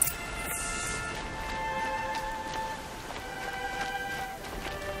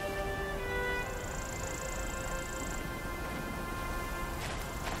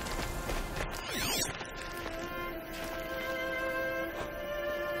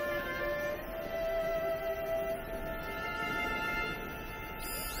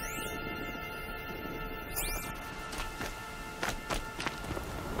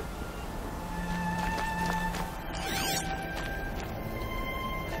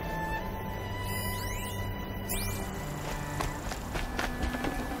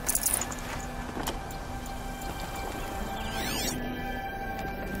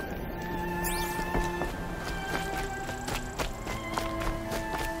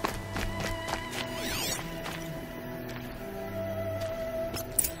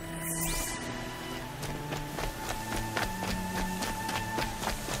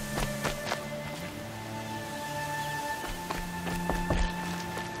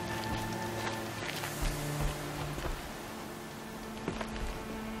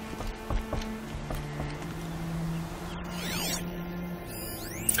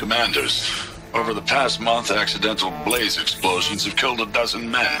 Commanders, over the past month, accidental blaze explosions have killed 12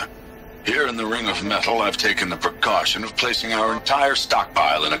 men. Here in the Ring of Metal, I've taken the precaution of placing our entire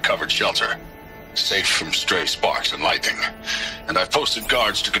stockpile in a covered shelter, safe from stray sparks and lightning, and I've posted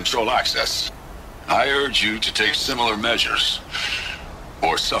guards to control access. I urge you to take similar measures,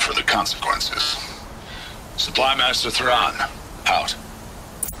 or suffer the consequences. Supply Master Thrawn, out.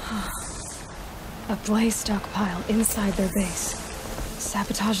 A blaze stockpile inside their base.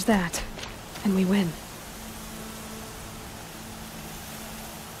 Sabotage that, and we win.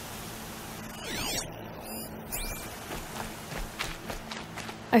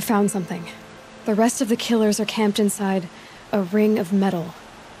 I found something. The rest of the killers are camped inside a ring of metal.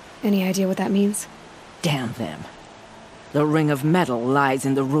 Any idea what that means? Damn them. The Ring of Metal lies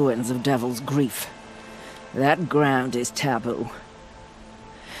in the ruins of Devil's Grief. That ground is taboo.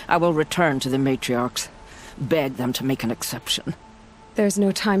 I will return to the matriarchs, beg them to make an exception. There's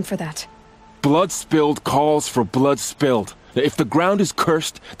no time for that. Blood spilled calls for blood spilled. If the ground is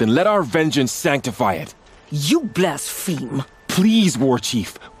cursed, then let our vengeance sanctify it. You blaspheme! Please, War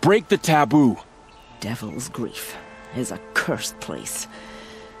Chief, break the taboo. Devil's Grief is a cursed place.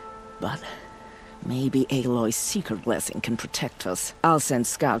 But maybe Aloy's secret blessing can protect us. I'll send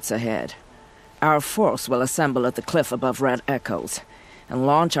scouts ahead. Our force will assemble at the cliff above Red Echoes, and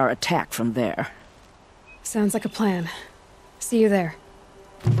launch our attack from there. Sounds like a plan. See you there.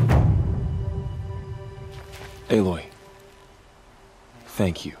 Aloy,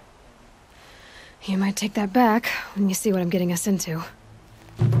 thank you. You might take that back when you see what I'm getting us into.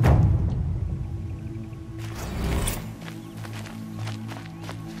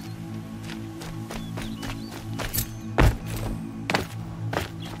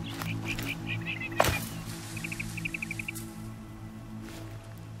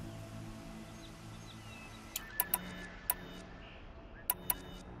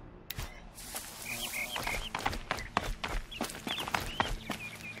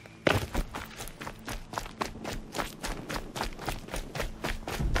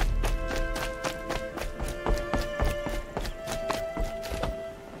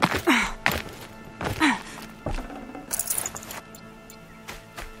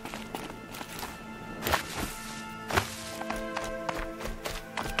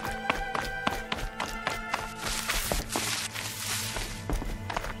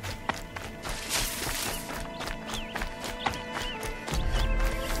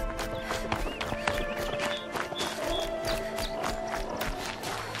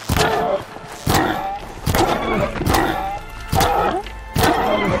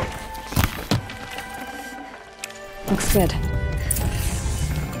 Looks good.